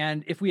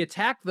 And if we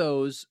attack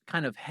those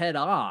kind of head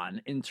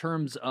on in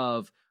terms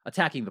of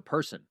attacking the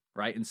person,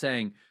 right, and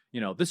saying,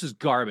 this is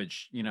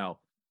garbage,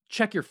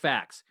 check your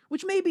facts,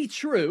 which may be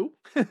true,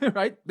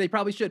 right? They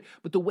probably should.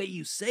 But the way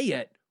you say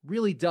it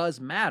really does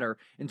matter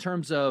in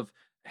terms of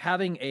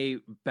having a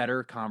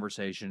better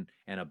conversation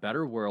and a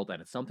better world,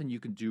 and it's something you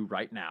can do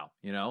right now.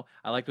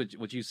 I like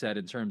what you said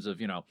in terms of,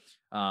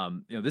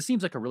 this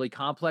seems like a really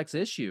complex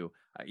issue.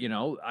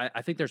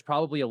 I think there's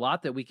probably a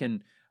lot that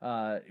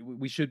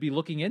we should be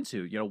looking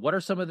into. What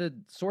are some of the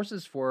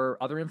sources for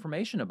other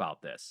information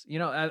about this?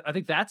 I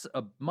think that's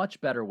a much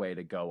better way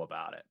to go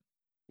about it.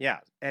 Yeah.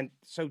 And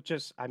so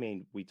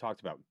we talked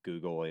about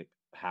Google,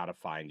 how to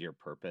find your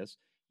purpose.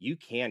 You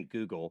can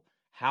Google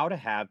how to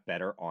have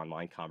better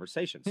online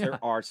conversations. Yeah. There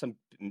are some,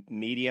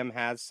 Medium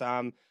has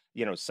some,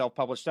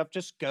 self-published stuff.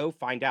 Just go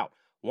find out.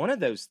 One of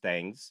those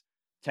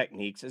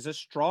techniques is a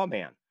straw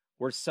man,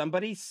 where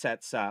somebody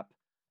sets up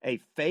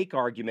a fake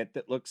argument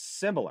that looks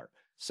similar.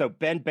 So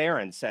Ben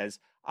Barron says,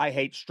 I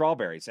hate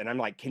strawberries. And I'm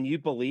like, can you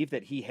believe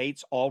that he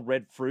hates all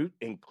red fruit,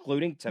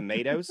 including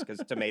tomatoes?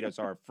 Because tomatoes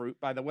are a fruit,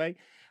 by the way.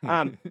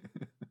 And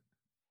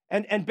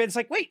Ben's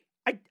like, wait,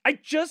 I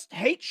just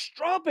hate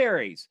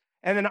strawberries.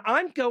 And then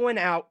I'm going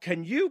out.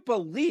 Can you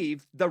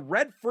believe the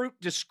red fruit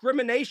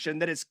discrimination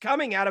that is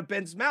coming out of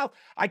Ben's mouth?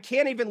 I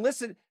can't even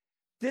listen.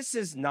 This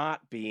is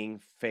not being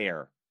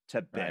fair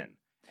to Ben. Right.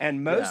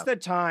 And most of the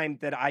time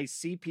that I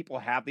see people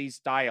have these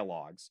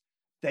dialogues,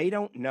 they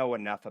don't know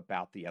enough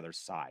about the other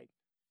side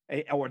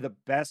or the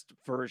best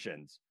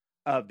versions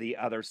of the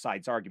other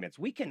side's arguments.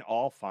 We can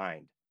all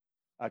find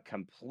a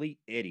complete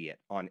idiot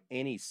on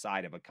any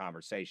side of a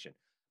conversation.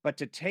 But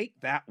to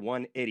take that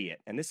one idiot,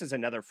 and this is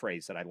another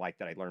phrase that I like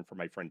that I learned from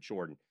my friend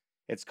Jordan.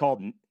 It's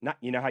called, not,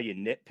 how you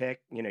nitpick,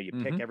 you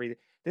pick everything.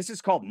 This is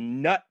called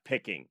nut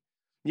picking.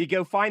 You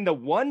go find the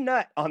one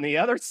nut on the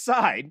other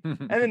side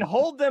and then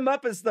hold them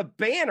up as the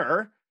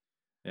banner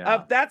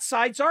of that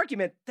side's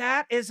argument.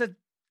 That is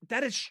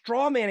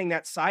straw manning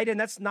that side, and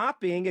that's not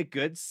being a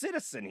good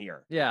citizen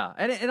here. Yeah,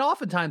 and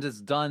oftentimes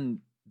it's done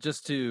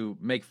just to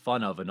make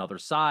fun of another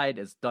side.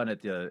 It's done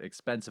at the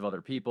expense of other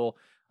people.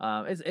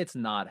 It's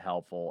not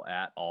helpful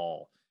at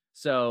all.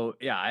 So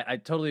yeah, I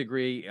totally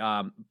agree.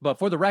 But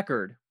for the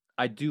record,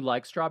 I do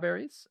like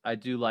strawberries. I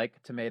do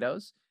like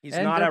tomatoes. He's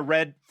not a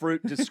red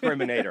fruit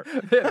discriminator.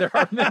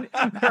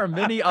 there are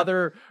many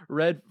other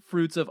red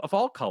fruits of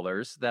all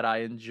colors that I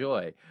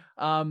enjoy.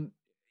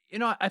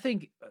 I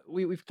think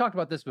we've talked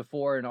about this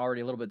before and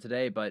already a little bit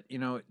today, but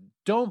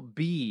don't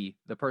be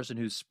the person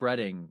who's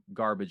spreading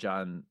garbage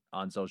on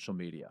social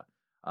media.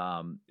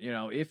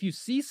 If you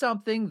see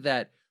something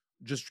that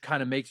just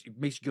kind of makes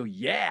you go,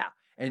 yeah,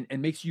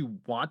 and makes you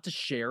want to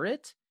share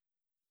it,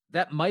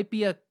 that might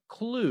be a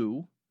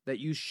clue that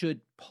you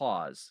should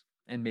pause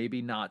and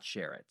maybe not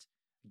share it.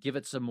 Give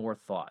it some more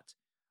thought.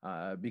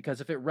 Because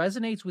if it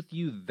resonates with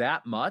you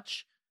that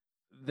much,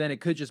 then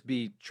it could just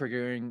be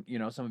triggering,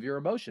 some of your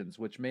emotions,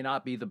 which may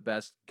not be the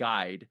best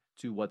guide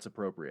to what's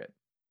appropriate.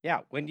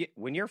 Yeah, when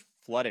you're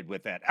flooded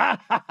with that,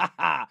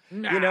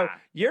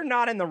 you're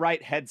not in the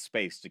right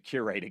headspace to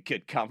curate a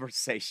good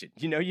conversation.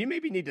 You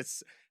maybe need to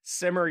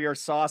simmer your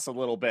sauce a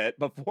little bit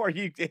before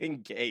you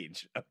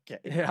engage. Okay.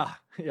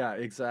 Yeah,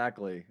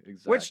 exactly.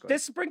 Which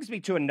this brings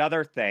me to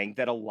another thing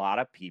that a lot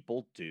of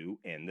people do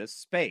in this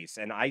space,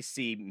 and I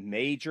see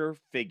major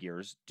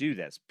figures do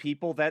this.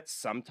 People that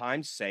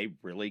sometimes say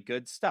really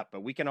good stuff,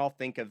 but we can all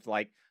think of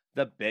like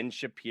the Ben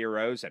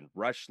Shapiro's and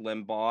Rush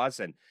Limbaugh's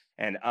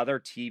and other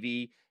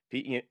TV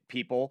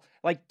people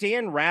like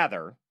Dan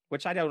Rather,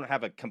 which I don't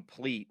have a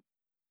complete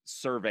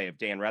survey of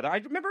Dan Rather. I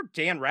remember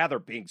Dan Rather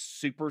being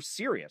super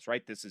serious,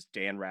 right? This is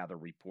Dan Rather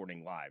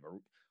reporting live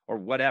or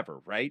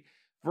whatever, right?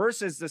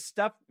 Versus the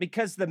stuff,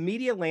 because the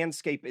media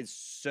landscape is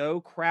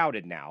so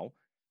crowded now,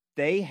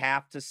 they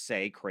have to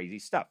say crazy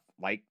stuff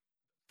like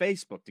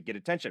Facebook to get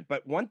attention.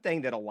 But one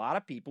thing that a lot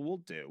of people will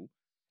do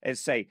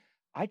is say,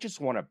 I just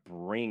want to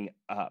bring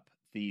up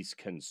these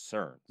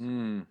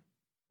concerns.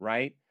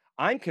 right?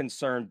 I'm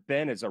concerned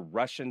Ben is a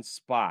Russian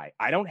spy.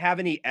 I don't have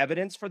any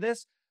evidence for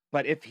this,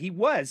 but if he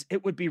was,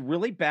 it would be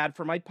really bad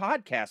for my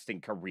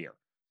podcasting career.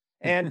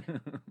 And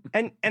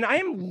I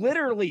am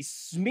literally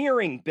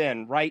smearing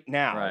Ben right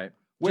now. Right.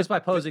 Just by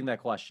posing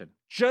that question.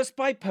 Just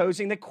by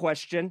posing the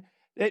question.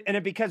 And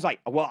it becomes like,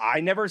 well,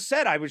 I never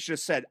said, I was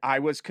just said I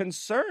was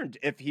concerned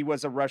if he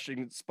was a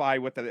Russian spy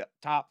with the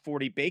top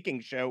 40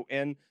 baking show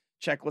in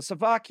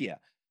Czechoslovakia.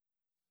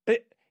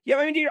 Yeah,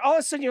 I mean, all of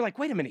a sudden you're like,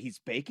 wait a minute, he's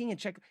baking in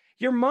Czech.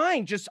 Your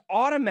mind just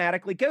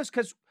automatically goes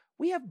because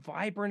we have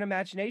vibrant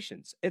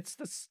imaginations. It's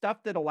the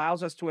stuff that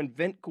allows us to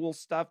invent cool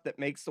stuff that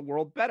makes the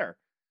world better.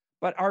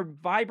 But our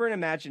vibrant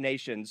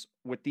imaginations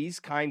with these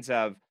kinds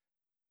of,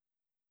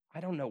 I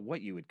don't know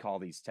what you would call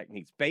these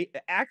techniques.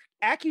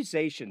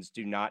 Accusations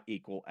do not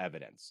equal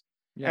evidence.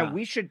 Yeah. And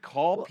we should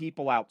call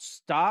people out.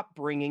 Stop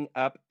bringing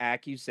up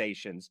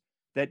accusations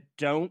that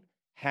don't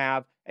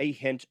have a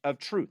hint of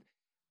truth.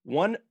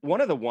 One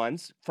of the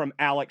ones from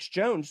Alex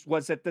Jones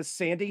was that the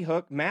Sandy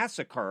Hook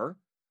massacre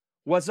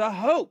was a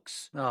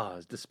hoax. Oh,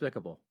 it's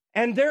despicable.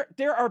 And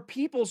there are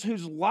people's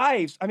whose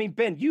lives, I mean,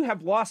 Ben, you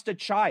have lost a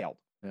child.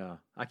 Yeah,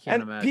 I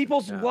can't imagine.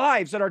 People's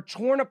lives that are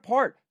torn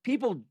apart.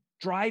 People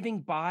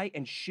driving by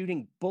and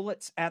shooting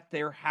bullets at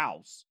their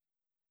house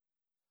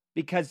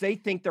because they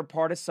think they're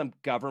part of some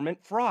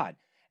government fraud.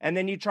 And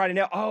then you try to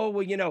know, oh,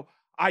 well,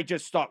 I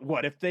just thought,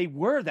 what if they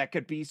were? That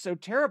could be so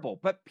terrible.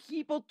 But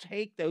people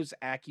take those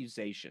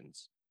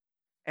accusations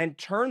and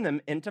turn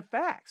them into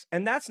facts.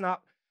 And that's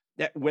not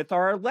that with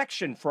our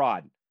election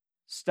fraud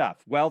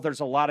stuff. Well, there's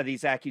a lot of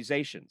these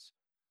accusations.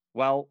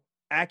 Well,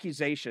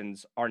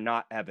 accusations are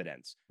not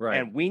evidence. Right.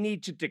 And we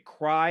need to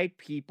decry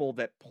people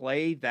that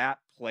play that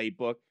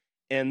playbook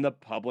in the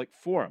public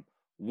forum.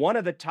 One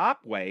of the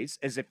top ways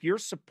is if you're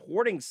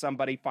supporting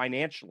somebody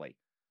financially,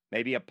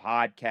 maybe a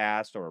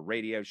podcast or a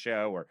radio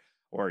show or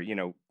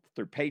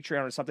through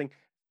Patreon or something,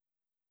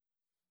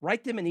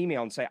 write them an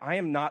email and say, I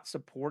am not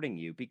supporting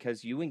you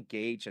because you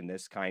engage in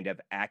this kind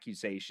of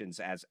accusations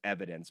as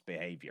evidence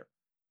behavior.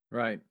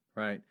 Right.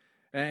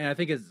 And I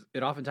think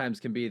it oftentimes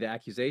can be the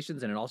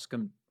accusations, and it also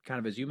can kind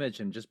of, as you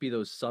mentioned, just be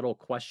those subtle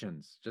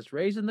questions, just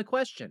raising the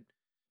question,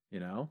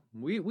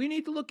 we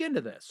need to look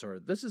into this, or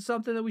this is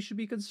something that we should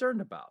be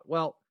concerned about.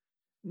 Well,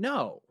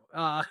 no,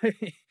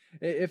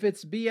 if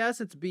it's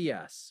BS, it's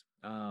BS.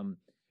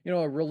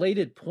 A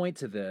related point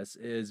to this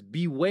is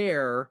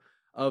beware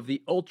of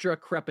the ultra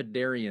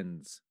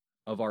crepidarians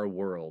of our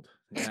world.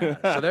 Yeah.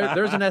 So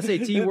there's an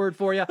SAT word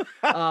for you.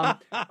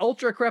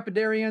 Ultra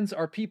crepidarians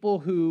are people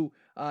who,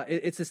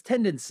 it's this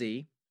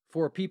tendency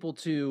for people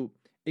to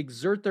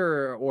exert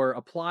their or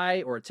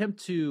apply or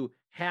attempt to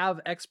have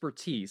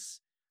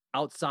expertise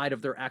outside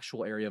of their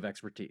actual area of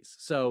expertise.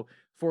 So,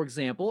 for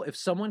example, if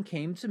someone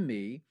came to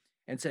me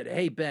and said,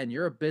 hey, Ben,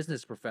 you're a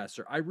business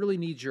professor. I really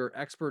need your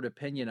expert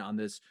opinion on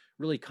this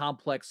really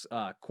complex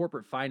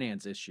corporate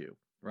finance issue,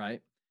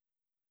 right?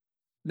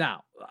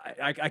 Now,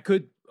 I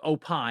could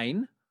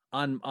opine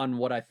on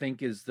what I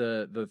think is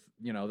the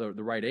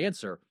right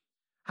answer.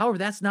 However,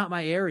 that's not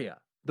my area.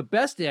 The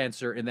best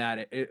answer in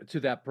that to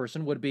that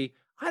person would be,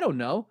 I don't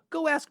know,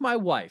 go ask my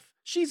wife.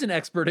 She's an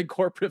expert in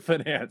corporate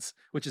finance,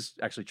 which is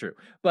actually true.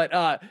 But,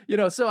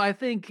 so I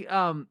think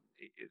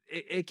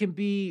it can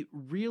be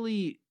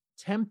really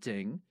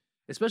tempting,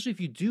 especially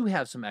if you do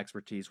have some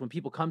expertise, when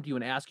people come to you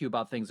and ask you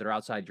about things that are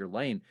outside your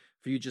lane,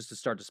 for you just to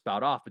start to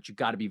spout off. But you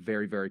got to be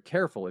very, very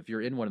careful if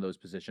you're in one of those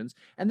positions.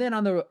 And then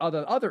on the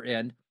other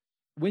end,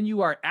 when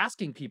you are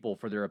asking people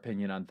for their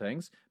opinion on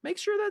things, make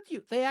sure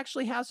that they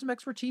actually have some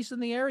expertise in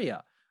the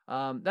area.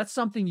 That's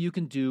something you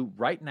can do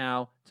right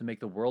now to make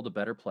the world a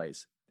better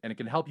place, and it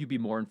can help you be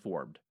more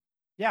informed.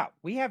 Yeah,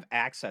 we have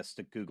access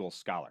to Google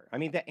Scholar. I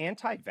mean, the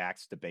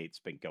anti-vax debate's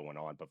been going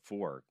on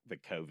before the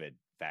COVID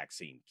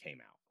vaccine came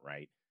out,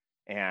 right?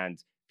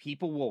 And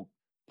people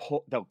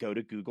they'll go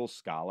to Google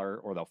Scholar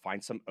or they'll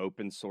find some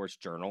open source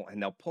journal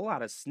and they'll pull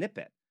out a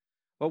snippet.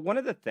 But one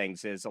of the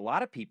things is a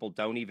lot of people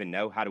don't even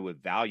know how to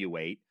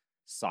evaluate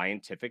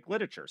scientific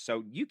literature.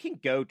 So you can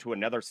go to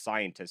another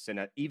scientist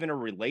in even a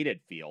related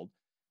field,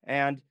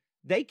 and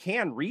they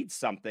can read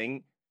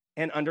something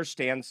and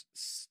understand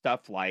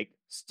stuff like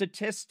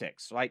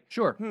statistics. Like,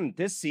 sure,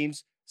 this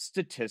seems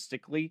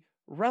statistically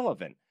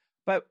relevant.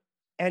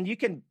 And you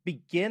can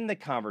begin the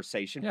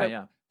conversation.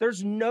 Yeah.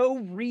 There's no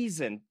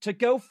reason to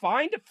go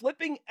find a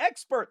flipping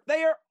expert.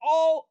 They are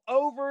all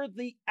over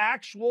the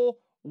actual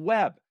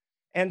web.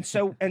 And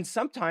so, and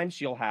sometimes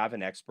you'll have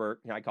an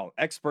expert, I call them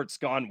experts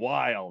gone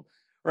wild,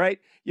 right?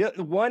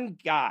 One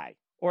guy,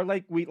 or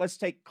let's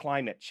take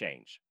climate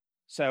change.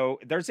 So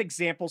there's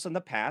examples in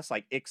the past,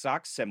 like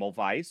Itzhak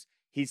Semmelweis.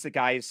 He's the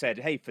guy who said,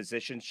 hey,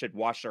 physicians should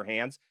wash their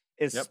hands,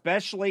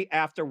 especially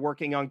after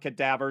working on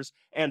cadavers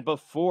and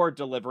before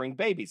delivering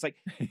babies. Like,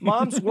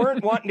 moms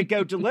weren't wanting to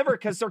go deliver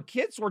because their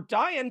kids were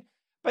dying.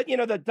 But,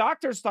 the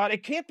doctors thought,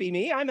 it can't be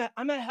me. I'm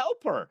a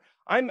helper.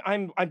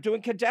 I'm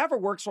doing cadaver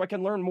work so I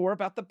can learn more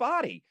about the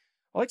body.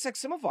 Well, Itzhak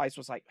Semmelweis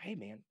was like, hey,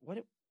 man,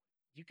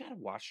 you got to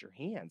wash your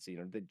hands.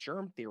 The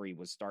germ theory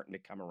was starting to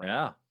come around.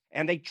 Yeah.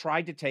 And they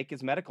tried to take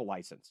his medical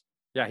license.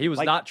 Yeah, he was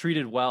Like, not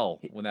treated well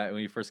when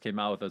he first came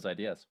out with those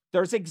ideas.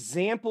 there's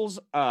examples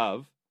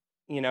of,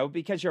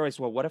 because you're always,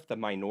 well, what if the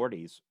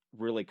minority's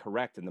really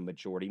correct and the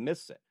majority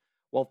miss it?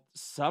 Well,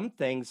 some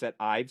things that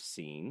I've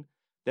seen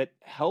that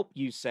help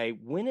you say,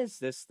 when is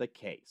this the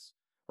case?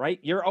 Right?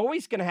 You're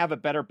always going to have a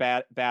better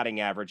batting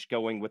average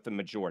going with the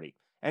majority.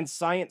 And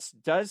science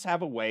does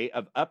have a way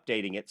of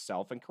updating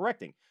itself and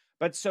correcting.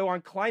 But so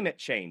on climate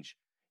change,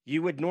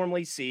 you would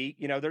normally see,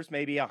 there's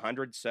maybe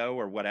 100 so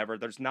or whatever.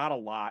 There's not a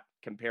lot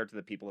compared to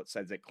the people that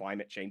says that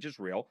climate change is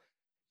real.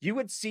 You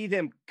would see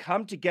them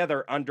come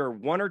together under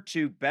one or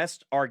two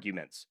best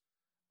arguments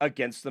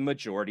against the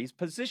majority's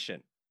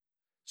position.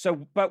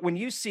 So, but when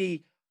you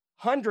see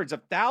hundreds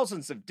of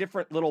thousands of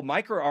different little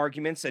micro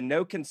arguments and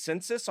no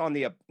consensus on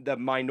the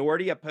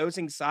minority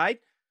opposing side,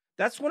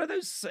 that's one of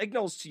those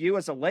signals to you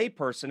as a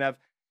layperson of,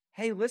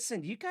 hey,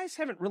 listen, you guys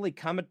haven't really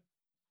come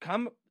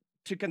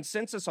to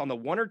consensus on the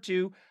one or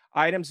two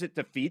items that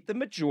defeat the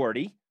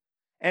majority.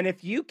 And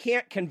if you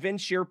can't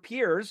convince your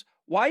peers,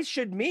 why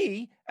should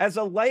me, as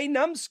a lay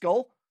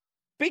numbskull,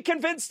 be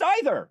convinced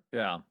either?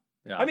 Yeah.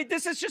 Yeah. I mean,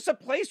 this is just a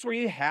place where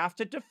you have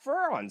to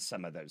defer on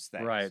some of those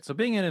things. Right. So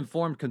being an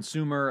informed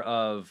consumer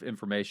of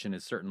information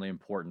is certainly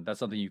important. That's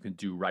something you can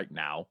do right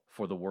now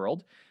for the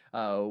world.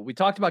 We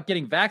talked about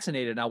getting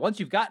vaccinated. Now, once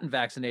you've gotten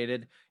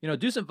vaccinated,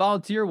 do some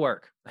volunteer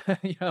work.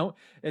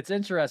 It's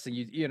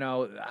interesting.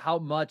 How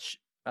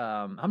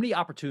many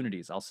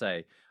opportunities, I'll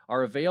say,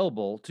 are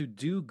available to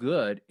do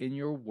good in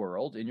your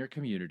world, in your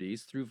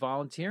communities through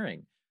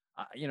volunteering.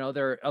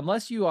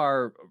 Unless you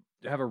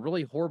have a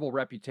really horrible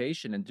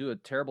reputation and do a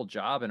terrible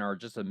job and are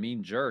just a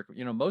mean jerk,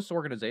 most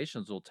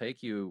organizations will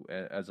take you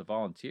as a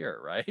volunteer,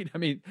 right? I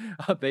mean,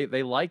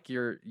 they like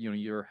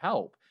your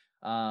help.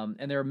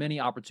 And there are many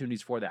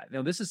opportunities for that.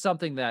 This is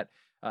something that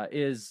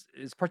is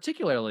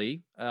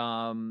particularly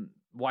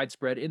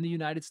widespread in the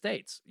United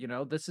States.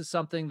 This is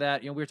something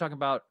that, we were talking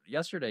about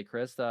yesterday,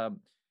 Chris,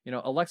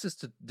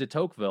 Alexis de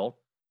Tocqueville,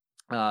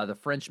 the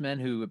Frenchman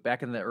who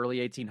back in the early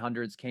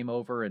 1800s came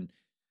over and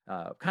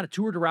kind of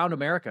toured around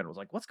America and was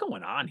like, what's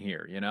going on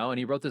here? And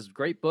he wrote this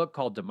great book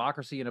called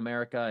Democracy in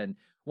America. And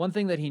one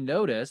thing that he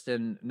noticed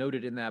and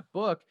noted in that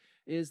book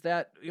is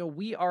that,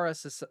 we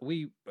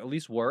at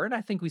least were, and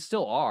I think we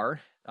still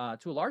are,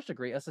 to a large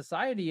degree, a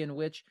society in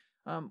which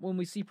when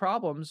we see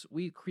problems,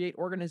 we create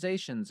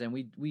organizations and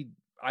we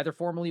either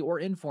formally or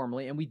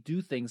informally, and we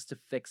do things to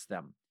fix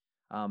them.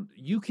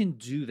 You can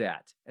do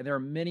that. And there are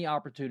many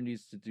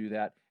opportunities to do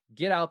that.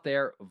 Get out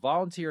there,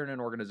 volunteer in an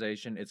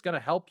organization. It's going to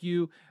help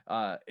you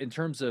in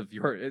terms of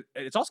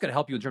it's also going to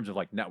help you in terms of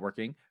like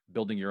networking,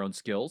 building your own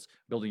skills,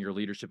 building your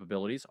leadership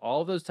abilities,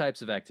 all of those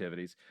types of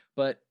activities.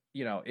 But,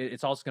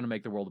 it's also going to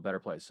make the world a better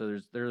place. So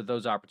there are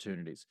those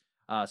opportunities.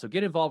 So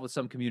get involved with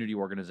some community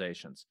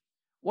organizations.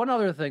 One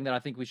other thing that I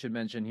think we should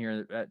mention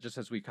here, just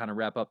as we kind of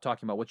wrap up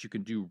talking about what you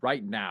can do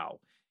right now,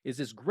 is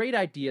this great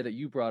idea that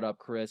you brought up,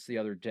 Chris, the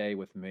other day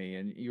with me.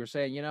 And you were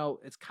saying,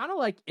 it's kind of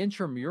like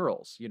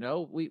intramurals.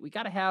 We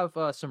got to have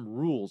some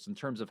rules in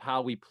terms of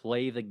how we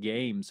play the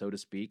game, so to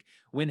speak,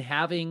 when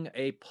having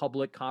a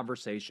public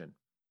conversation.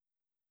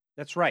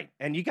 That's right.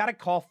 And you got to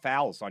call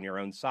fouls on your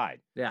own side.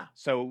 Yeah.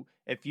 So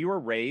if you were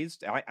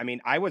raised,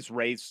 I was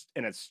raised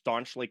in a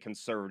staunchly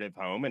conservative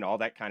home and all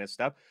that kind of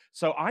stuff.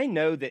 So I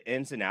know the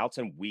ins and outs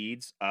and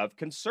weeds of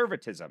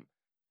conservatism.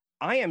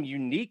 I am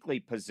uniquely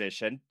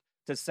positioned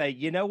to say,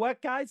 you know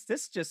what, guys,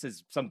 this just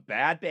is some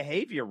bad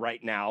behavior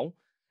right now.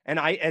 And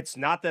it's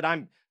not that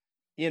I'm,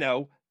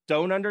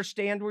 don't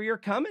understand where you're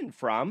coming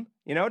from.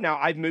 Now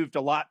I've moved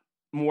a lot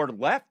more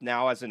left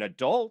now as an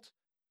adult,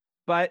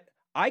 but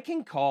I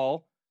can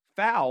call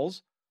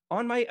fouls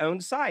on my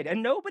own side.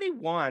 And nobody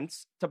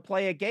wants to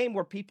play a game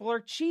where people are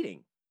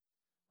cheating,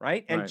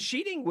 right? And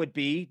cheating would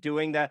be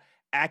doing the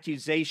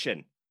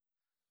accusation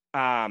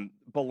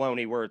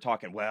baloney. We're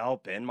talking, well,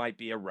 Ben might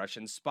be a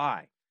Russian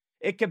spy.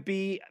 It could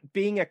be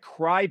being a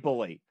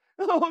crybaby.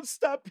 Oh,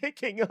 stop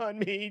picking on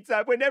me.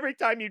 When every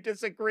time you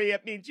disagree,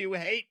 it means you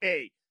hate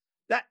me.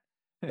 That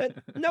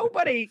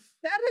nobody,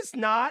 that is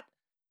not,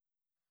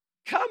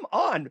 come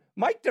on.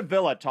 Mike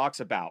Davila talks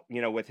about,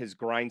 with his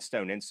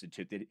Grindstone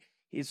Institute, that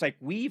he's like,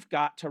 we've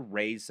got to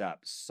raise up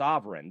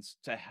sovereigns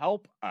to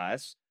help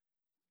us.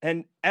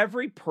 And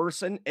every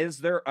person is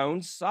their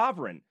own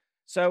sovereign.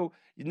 So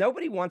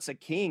nobody wants a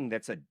king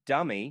that's a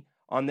dummy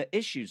on the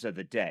issues of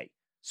the day.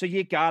 So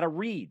you got to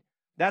read.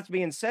 That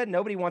being said,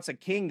 nobody wants a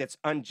king that's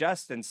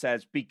unjust and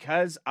says,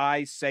 because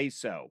I say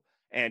so,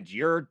 and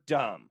you're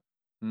dumb.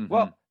 Mm-hmm.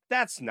 Well,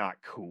 that's not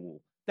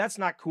cool. That's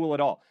not cool at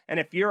all. And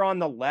if you're on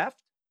the left,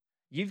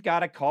 you've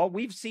got to call.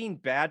 We've seen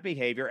bad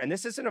behavior, and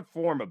this isn't a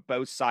form of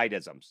both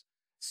sidisms.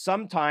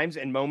 Sometimes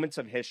in moments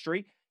of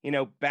history,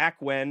 back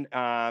when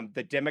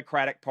the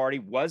Democratic Party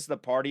was the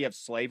party of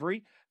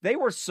slavery, they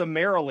were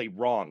summarily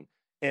wrong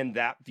in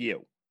that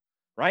view,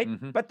 right?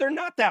 Mm-hmm. But they're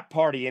not that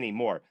party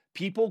anymore.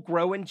 People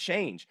grow and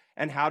change.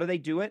 And how do they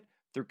do it?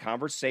 Through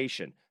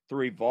conversation,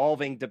 through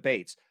evolving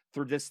debates,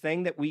 through this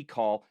thing that we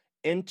call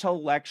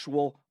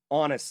intellectual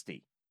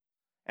honesty.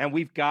 And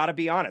we've got to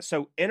be honest.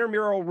 So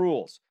intramural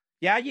rules,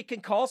 Yeah, you can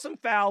call some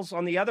fouls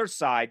on the other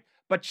side,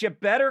 but you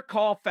better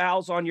call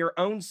fouls on your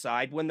own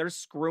side when they're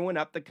screwing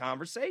up the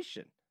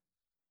conversation.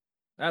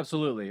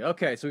 Absolutely.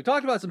 Okay, so we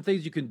talked about some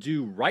things you can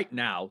do right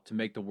now to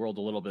make the world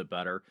a little bit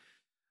better.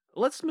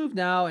 Let's move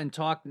now and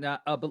talk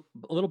a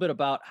little bit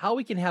about how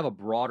we can have a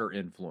broader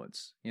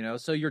influence.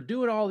 So you're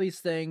doing all these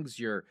things,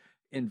 you're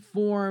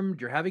informed,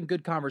 you're having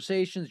good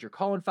conversations, you're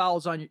calling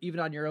fouls even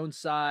on your own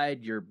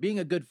side, you're being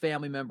a good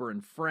family member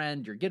and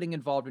friend, you're getting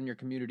involved in your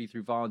community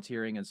through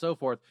volunteering and so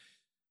forth.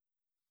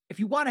 If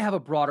you want to have a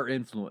broader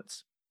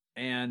influence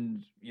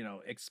and,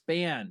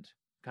 expand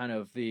kind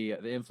of the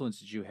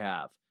influence that you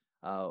have,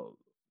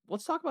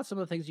 let's talk about some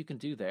of the things you can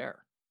do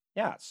there.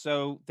 Yeah,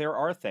 so there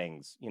are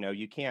things,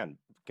 you can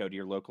go to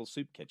your local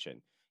soup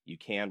kitchen. You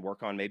can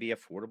work on maybe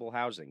affordable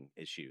housing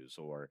issues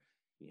or,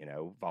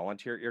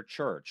 volunteer at your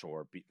church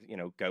or,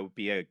 go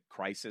be a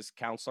crisis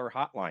counselor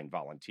hotline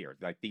volunteer.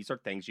 Like these are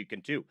things you can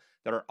do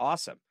that are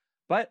awesome.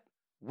 But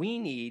we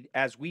need,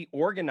 as we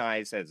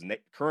organize as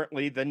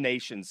currently the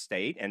nation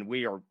state, and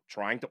we are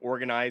trying to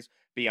organize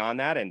beyond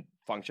that and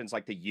functions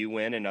like the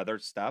UN and other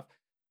stuff,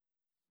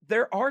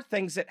 there are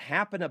things that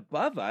happen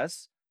above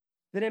us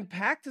that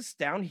impact us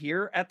down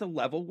here at the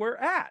level we're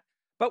at.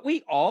 But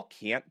we all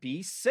can't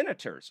be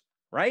senators,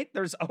 right?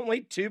 There's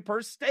only 2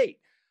 per state.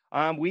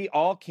 We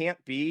all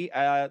can't be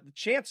the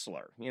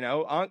chancellor.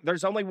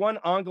 There's only one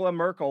Angela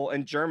Merkel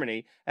in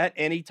Germany at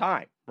any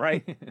time,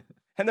 right?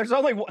 And there's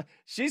only one.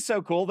 She's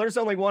so cool. There's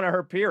only one of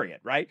her, period,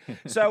 right?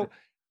 So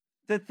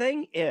the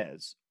thing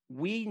is,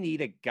 we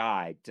need a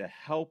guide to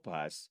help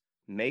us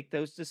make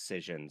those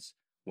decisions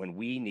when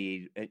we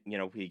need,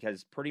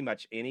 because pretty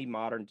much any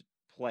modern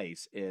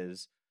place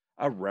is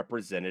a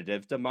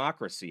representative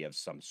democracy of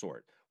some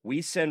sort.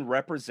 We send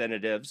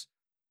representatives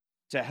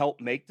to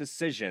help make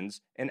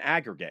decisions in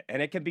aggregate.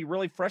 And it can be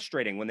really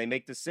frustrating when they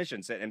make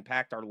decisions that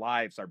impact our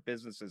lives, our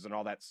businesses, and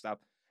all that stuff.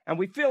 And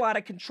we feel out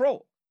of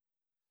control.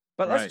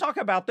 But let's talk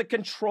about the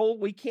control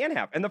we can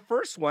have. And the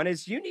first one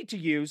is you need to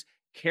use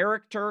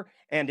character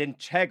and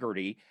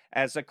integrity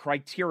as a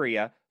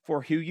criteria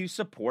for who you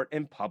support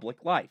in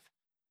public life.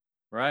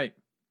 Right.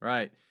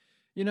 I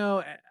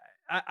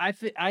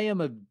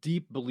am a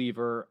deep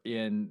believer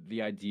in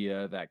the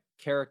idea that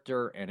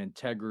character and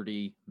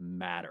integrity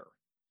matter.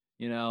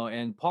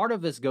 And part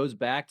of this goes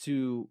back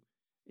to,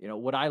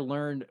 what I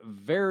learned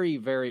very,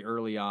 very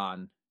early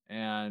on.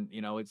 And,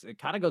 it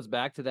kind of goes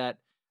back to that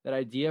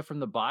idea from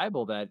the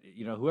Bible that,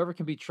 whoever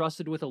can be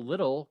trusted with a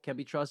little can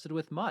be trusted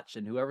with much.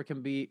 And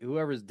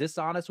whoever is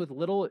dishonest with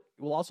little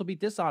will also be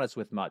dishonest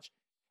with much.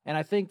 And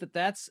I think that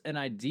that's an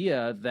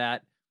idea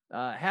that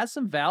has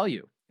some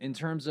value in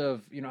terms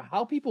of,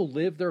 how people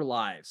live their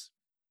lives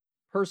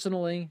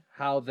personally,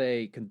 how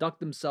they conduct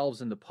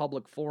themselves in the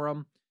public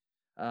forum.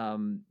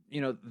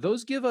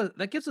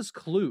 That gives us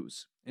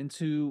clues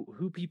into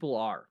who people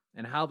are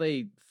and how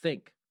they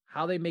think,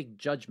 how they make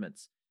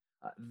judgments.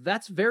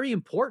 That's very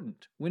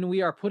important when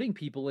we are putting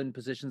people in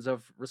positions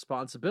of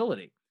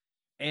responsibility.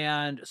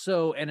 And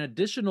so an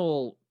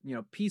additional,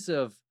 piece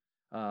of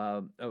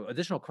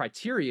additional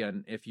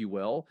criterion, if you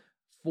will,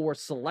 for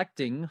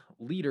selecting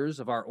leaders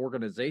of our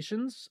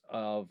organizations,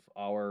 of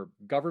our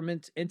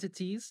government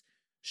entities,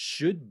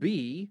 should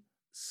be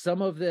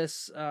some of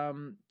this,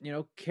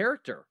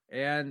 character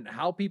and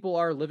how people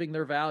are living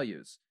their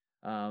values.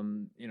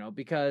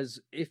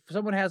 Because if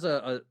someone has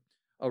a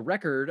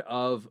record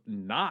of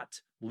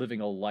not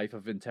living a life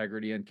of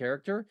integrity and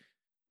character,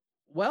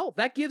 well,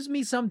 that gives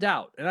me some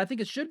doubt. And I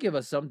think it should give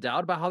us some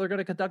doubt about how they're going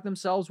to conduct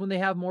themselves when they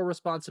have more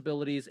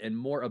responsibilities and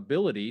more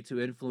ability to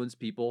influence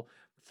people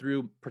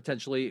through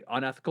potentially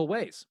unethical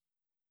ways.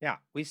 Yeah,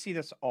 we see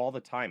this all the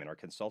time in our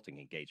consulting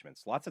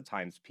engagements. Lots of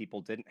times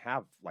people didn't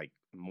have like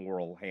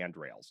moral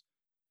handrails.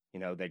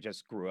 They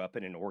just grew up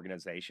in an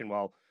organization.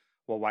 Well,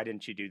 why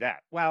didn't you do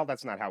that? Well,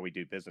 that's not how we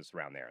do business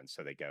around there. And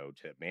so they go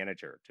to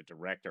manager, to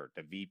director,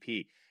 to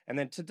VP. And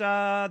then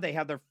ta-da, they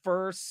have their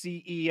first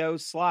CEO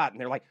slot. And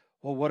they're like,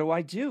 well, what do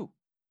I do?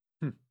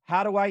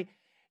 How do I,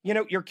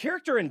 your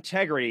character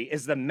integrity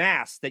is the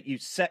mast that you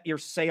set your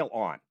sail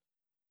on.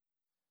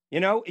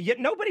 Yet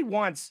nobody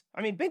wants,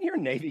 been here,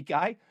 Navy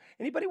guy.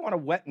 Anybody want a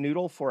wet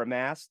noodle for a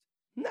mast?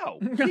 No,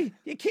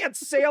 you can't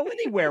sail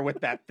anywhere with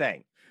that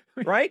thing,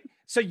 right?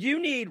 So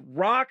you need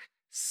rock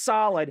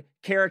solid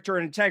character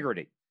and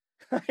integrity.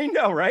 I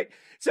know, right?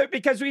 So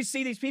because we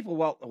see these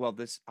people,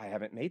 I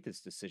haven't made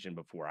this decision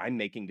before. I'm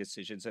making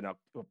decisions in a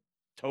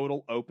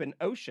total open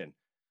ocean.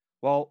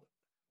 Well,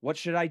 what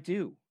should I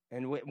do?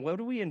 And what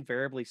do we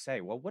invariably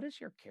say? Well, what does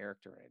your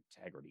character and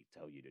integrity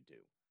tell you to do?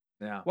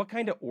 Yeah. What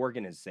kind of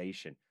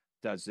organization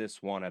does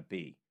this want to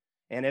be?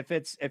 And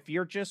if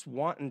you're just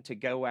wanting to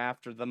go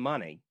after the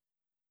money,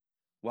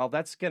 well,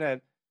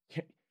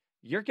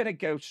 you're going to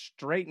go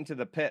straight into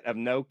the pit of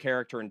no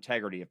character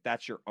integrity if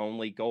that's your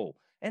only goal.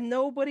 And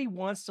nobody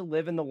wants to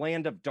live in the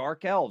land of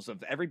dark elves,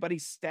 of everybody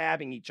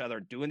stabbing each other,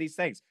 doing these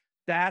things.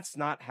 That's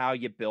not how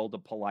you build a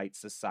polite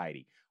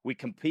society. We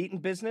compete in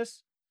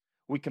business.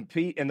 We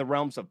compete in the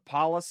realms of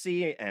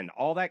policy and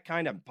all that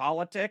kind of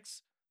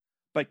politics.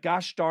 But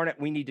gosh darn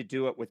it, we need to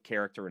do it with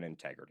character and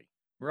integrity.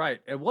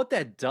 Right. And what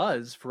that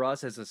does for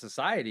us as a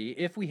society,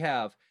 if we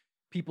have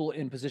people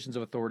in positions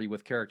of authority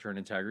with character and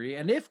integrity,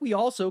 and if we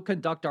also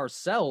conduct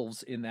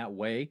ourselves in that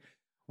way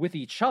with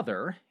each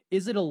other,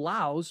 is it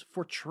allows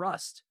for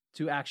trust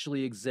to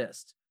actually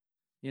exist.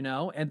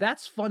 And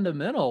that's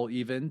fundamental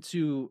even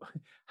to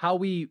how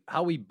we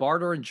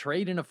barter and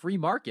trade in a free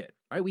market,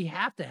 right? We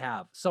have to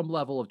have some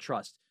level of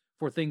trust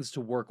for things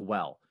to work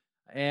well.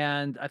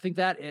 And I think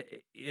that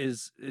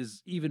is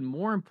even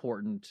more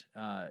important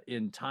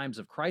in times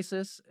of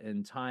crisis,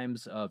 in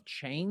times of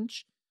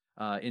change,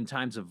 in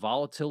times of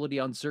volatility,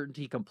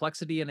 uncertainty,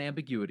 complexity, and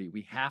ambiguity.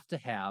 We have to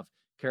have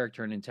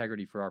character and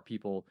integrity for our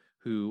people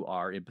who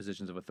are in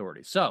positions of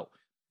authority. So,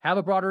 have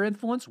a broader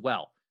influence?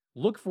 Well,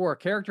 look for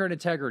character and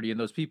integrity in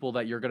those people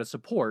that you're going to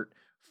support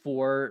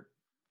for,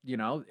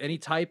 any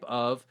type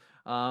of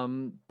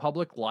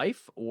public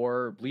life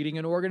or leading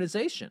an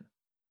organization.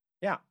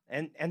 Yeah,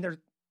 and there's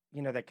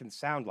that can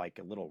sound like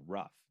a little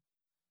rough,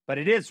 but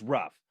it is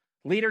rough.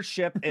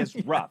 Leadership is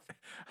rough,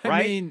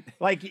 right? I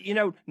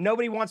mean,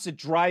 nobody wants to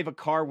drive a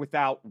car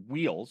without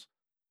wheels.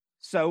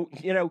 So,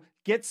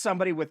 get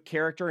somebody with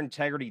character,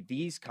 integrity,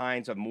 these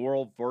kinds of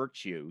moral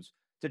virtues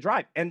to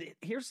drive. And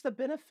here's the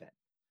benefit,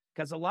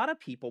 because a lot of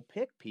people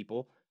pick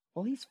people,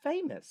 well, he's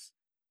famous,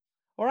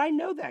 or I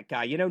know that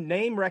guy.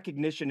 Name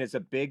recognition is a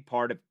big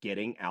part of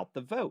getting out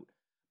the vote.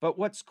 But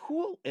what's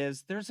cool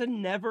is there's a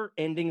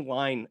never-ending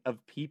line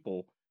of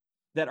people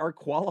that are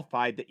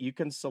qualified that you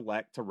can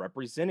select to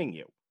representing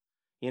you.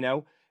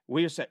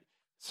 We said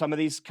some of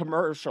these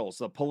commercials,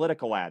 the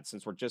political ads,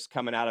 since we're just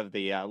coming out of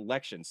the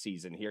election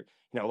season here,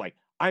 like,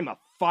 I'm a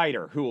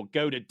fighter who will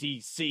go to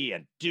DC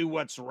and do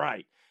what's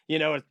right.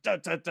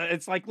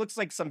 It's like, looks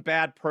like some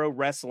bad pro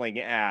wrestling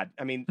ad.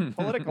 I mean,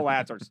 political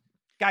ads are,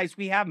 guys,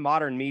 we have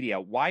modern media.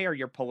 Why are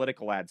your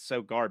political ads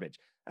so garbage?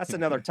 That's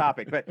another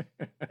topic. But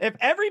if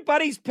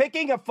everybody's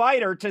picking a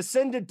fighter to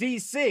send to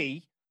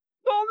DC,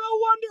 well, no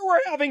wonder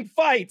we're having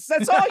fights.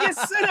 That's all you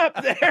send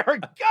up there.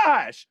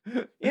 Gosh,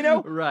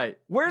 right.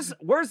 Where's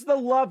the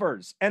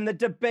lovers and the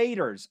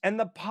debaters and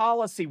the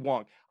policy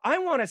wonk? I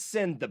want to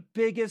send the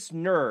biggest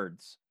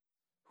nerds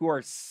who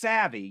are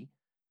savvy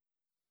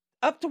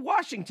up to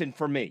Washington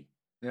for me.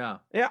 Yeah.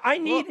 Yeah, I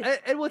need. Well,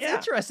 and what's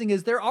interesting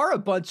is there are a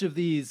bunch of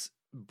these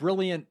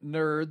brilliant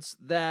nerds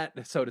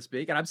that, so to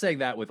speak, and I'm saying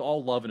that with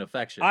all love and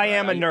affection. I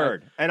am a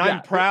nerd, and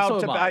I'm proud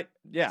to buy.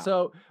 Yeah.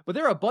 So, but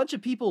there are a bunch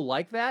of people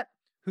like that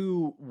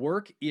who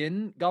work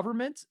in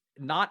government,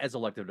 not as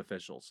elected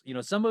officials.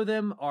 Some of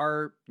them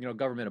are,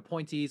 government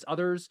appointees.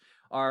 Others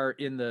are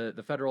in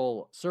the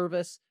federal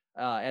service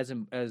as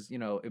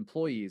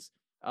employees.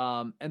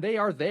 And they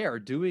are there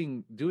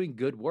doing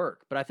good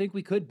work. But I think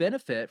we could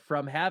benefit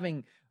from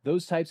having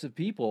those types of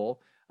people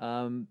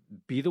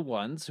be the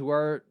ones who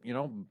are,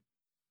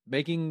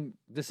 making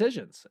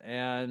decisions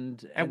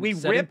and we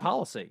setting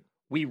policy.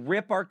 We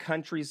rip our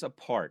countries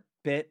apart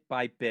bit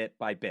by bit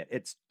by bit.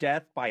 It's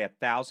death by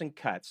 1,000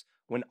 cuts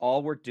when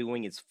all we're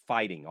doing is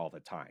fighting all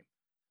the time.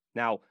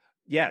 Now,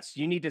 yes,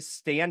 you need to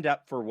stand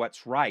up for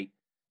what's right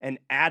and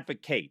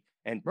advocate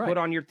and put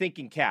on your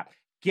thinking cap.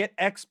 Get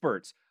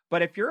experts.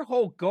 But if your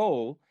whole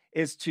goal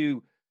is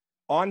to,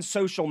 on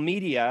social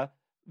media,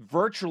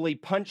 virtually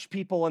punch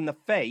people in the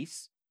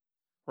face,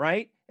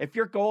 right? If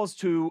your goal is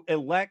to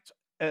elect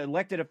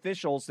elected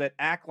officials that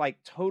act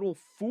like total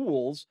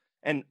fools,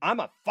 and I'm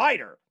a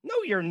fighter. No,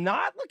 you're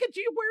not. Look at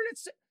you wearing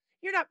it.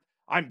 You're not.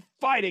 I'm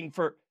fighting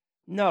for.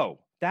 No,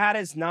 that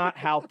is not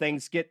how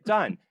things get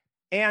done.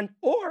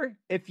 Or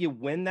if you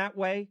win that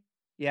way,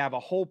 you have a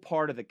whole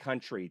part of the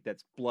country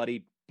that's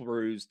bloody,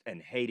 bruised, and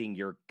hating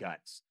your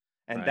guts.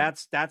 And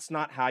that's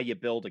not how you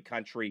build a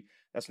country.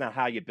 That's not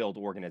how you build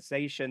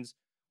organizations.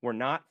 We're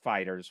not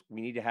fighters. We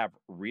need to have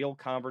real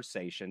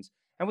conversations.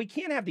 And we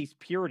can't have these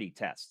purity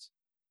tests.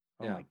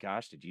 Oh my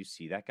gosh, did you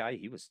see that guy?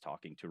 He was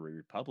talking to a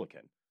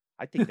Republican.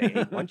 I think they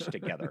ate lunch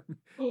together.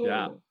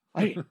 Yeah.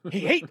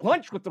 He ate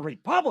lunch with the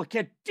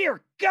Republican.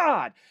 Dear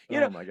God.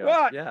 Oh my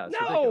gosh. Yeah.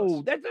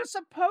 No, they're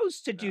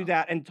supposed to do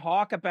that and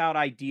talk about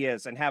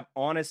ideas and have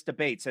honest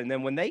debates. And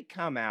then when they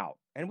come out,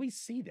 and we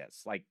see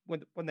this, like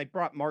when they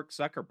brought Mark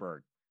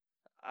Zuckerberg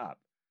up,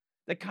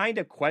 the kind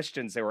of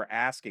questions they were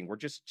asking were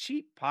just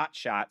cheap pot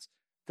shots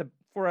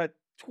for a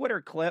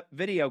Twitter clip,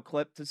 video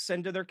clip to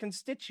send to their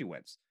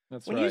constituents.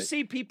 When you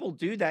see people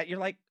do that, you're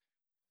like,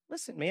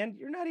 listen, man,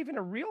 you're not even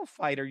a real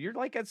fighter. You're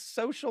like a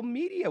social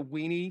media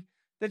weenie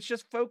that's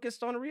just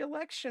focused on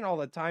re-election all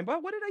the time.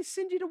 But what did I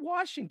send you to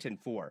Washington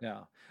for?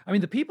 Yeah. I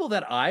mean, the people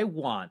that I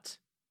want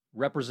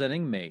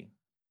representing me,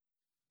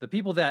 the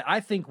people that I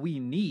think we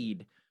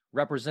need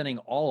representing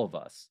all of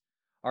us,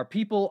 are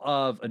people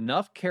of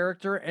enough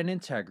character and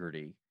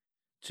integrity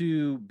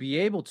to be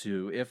able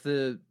to, if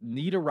the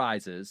need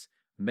arises,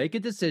 make a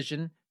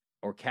decision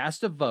or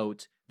cast a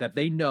vote that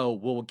they know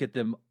will get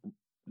them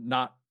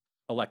not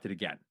elected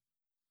again,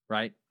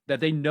 right?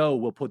 That they know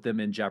will put them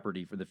in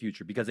jeopardy for the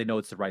future because they know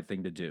it's the right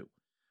thing to do.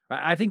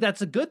 I think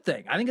that's a good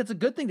thing. I think it's a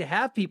good thing to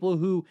have people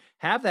who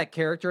have that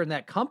character and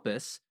that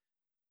compass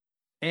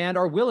and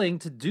are willing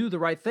to do the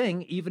right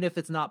thing, even if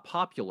it's not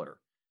popular.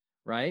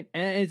 right?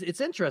 And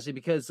it's interesting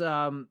because,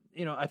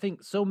 I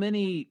think so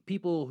many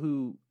people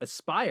who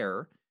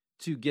aspire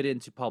to get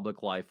into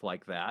public life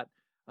like that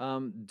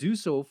do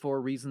so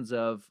for reasons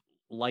of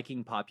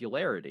liking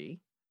popularity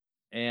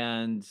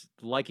and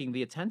liking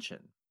the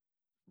attention.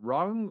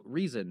 Wrong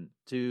reason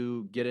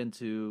to get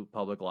into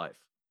public life.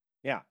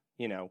 Yeah,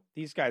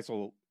 these guys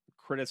will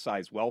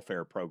criticize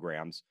welfare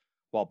programs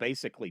while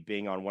basically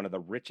being on one of the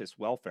richest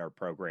welfare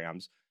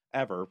programs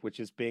ever, which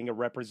is being a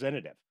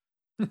representative.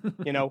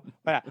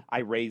 I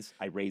raise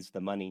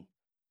the money.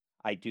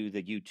 I do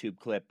the YouTube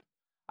clip.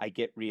 I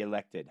get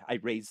reelected. I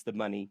raise the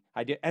money.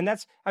 I do. And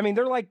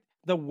they're like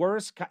the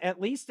worst.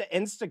 At least the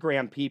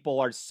Instagram people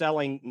are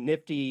selling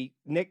nifty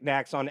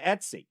knickknacks on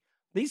Etsy.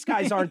 These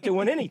guys aren't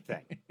doing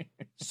anything.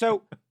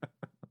 So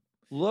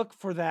look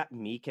for that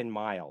meek and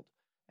mild.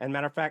 And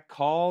matter of fact,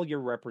 call your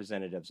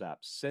representatives up,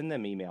 send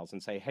them emails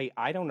and say, hey,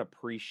 I don't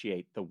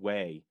appreciate the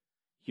way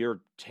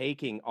you're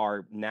taking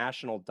our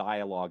national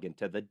dialogue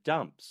into the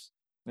dumps.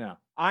 Yeah.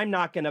 I'm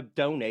not going to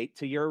donate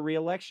to your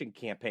reelection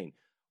campaign.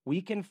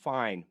 We can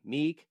find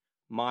meek,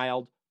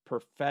 mild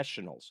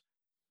professionals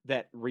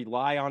that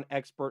rely on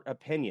expert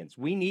opinions.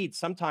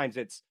 Sometimes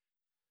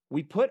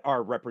we put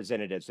our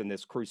representatives in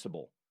this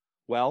crucible.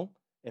 Well,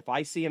 if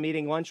I see him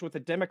eating lunch with a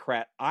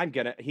Democrat,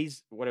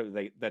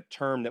 the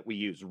term that we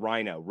use,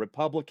 rhino,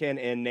 Republican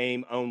in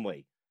name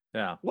only.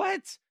 Yeah.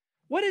 What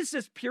is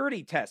this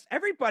purity test?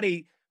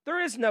 There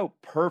is no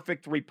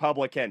perfect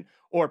Republican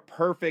or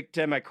perfect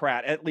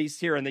Democrat, at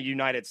least here in the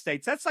United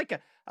States. That's like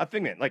a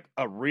figment, like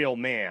a real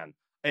man,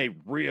 a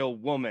real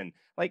woman.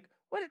 Like,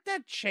 what if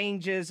that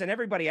changes and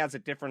everybody has a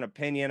different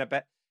opinion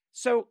about.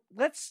 So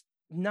let's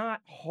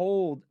not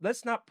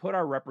put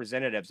our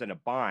representatives in a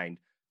bind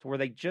to where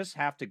they just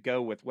have to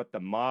go with what the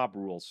mob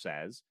rule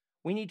says.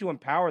 We need to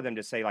empower them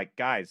to say, like,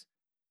 guys,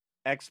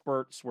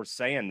 experts were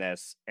saying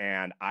this,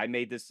 and I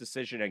made this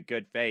decision in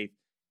good faith.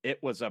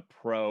 It was a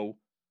pro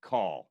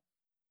call.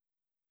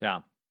 Yeah.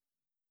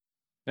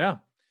 Yeah.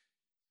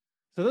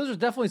 So those are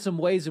definitely some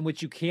ways in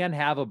which you can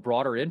have a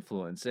broader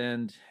influence.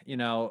 And,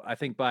 I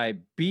think by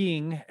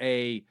being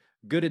a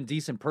good and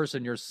decent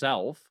person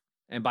yourself,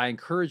 and by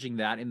encouraging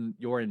that in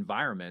your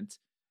environment,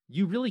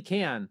 you really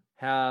can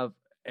have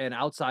an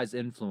outsized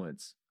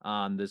influence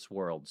on this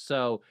world.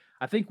 So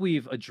I think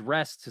we've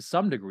addressed to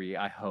some degree,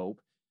 I hope,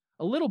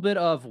 a little bit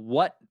of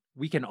what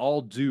we can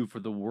all do for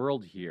the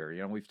world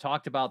here. We've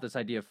talked about this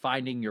idea of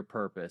finding your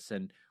purpose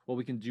and what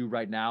we can do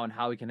right now and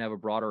how we can have a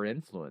broader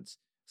influence.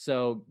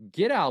 So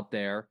get out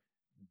there,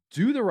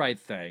 do the right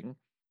thing,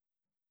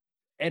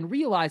 and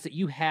realize that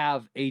you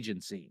have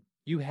agency.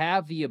 You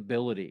have the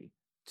ability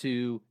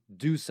to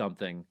do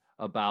something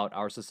about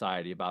our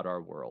society, about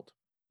our world.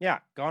 Yeah,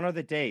 gone are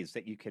the days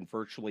that you can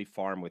virtually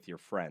farm with your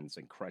friends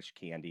and crush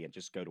candy and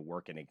just go to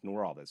work and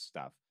ignore all this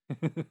stuff.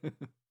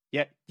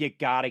 Yet you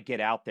got to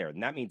get out there,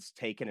 and that means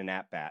taking an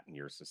at-bat in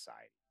your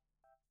society.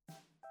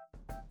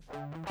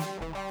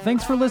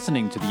 Thanks for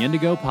listening to the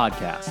Indigo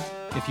Podcast.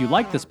 If you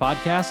like this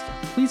podcast,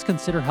 please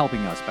consider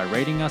helping us by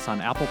rating us on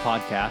Apple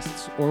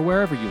Podcasts or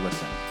wherever you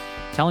listen,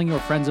 telling your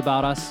friends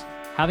about us,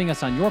 having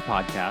us on your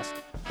podcast,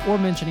 or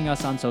mentioning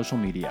us on social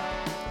media.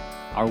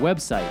 Our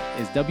website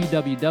is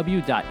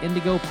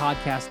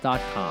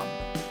www.indigopodcast.com,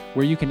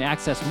 where you can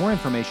access more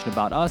information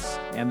about us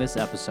and this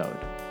episode.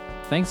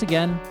 Thanks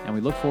again, and we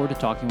look forward to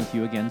talking with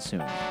you again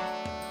soon.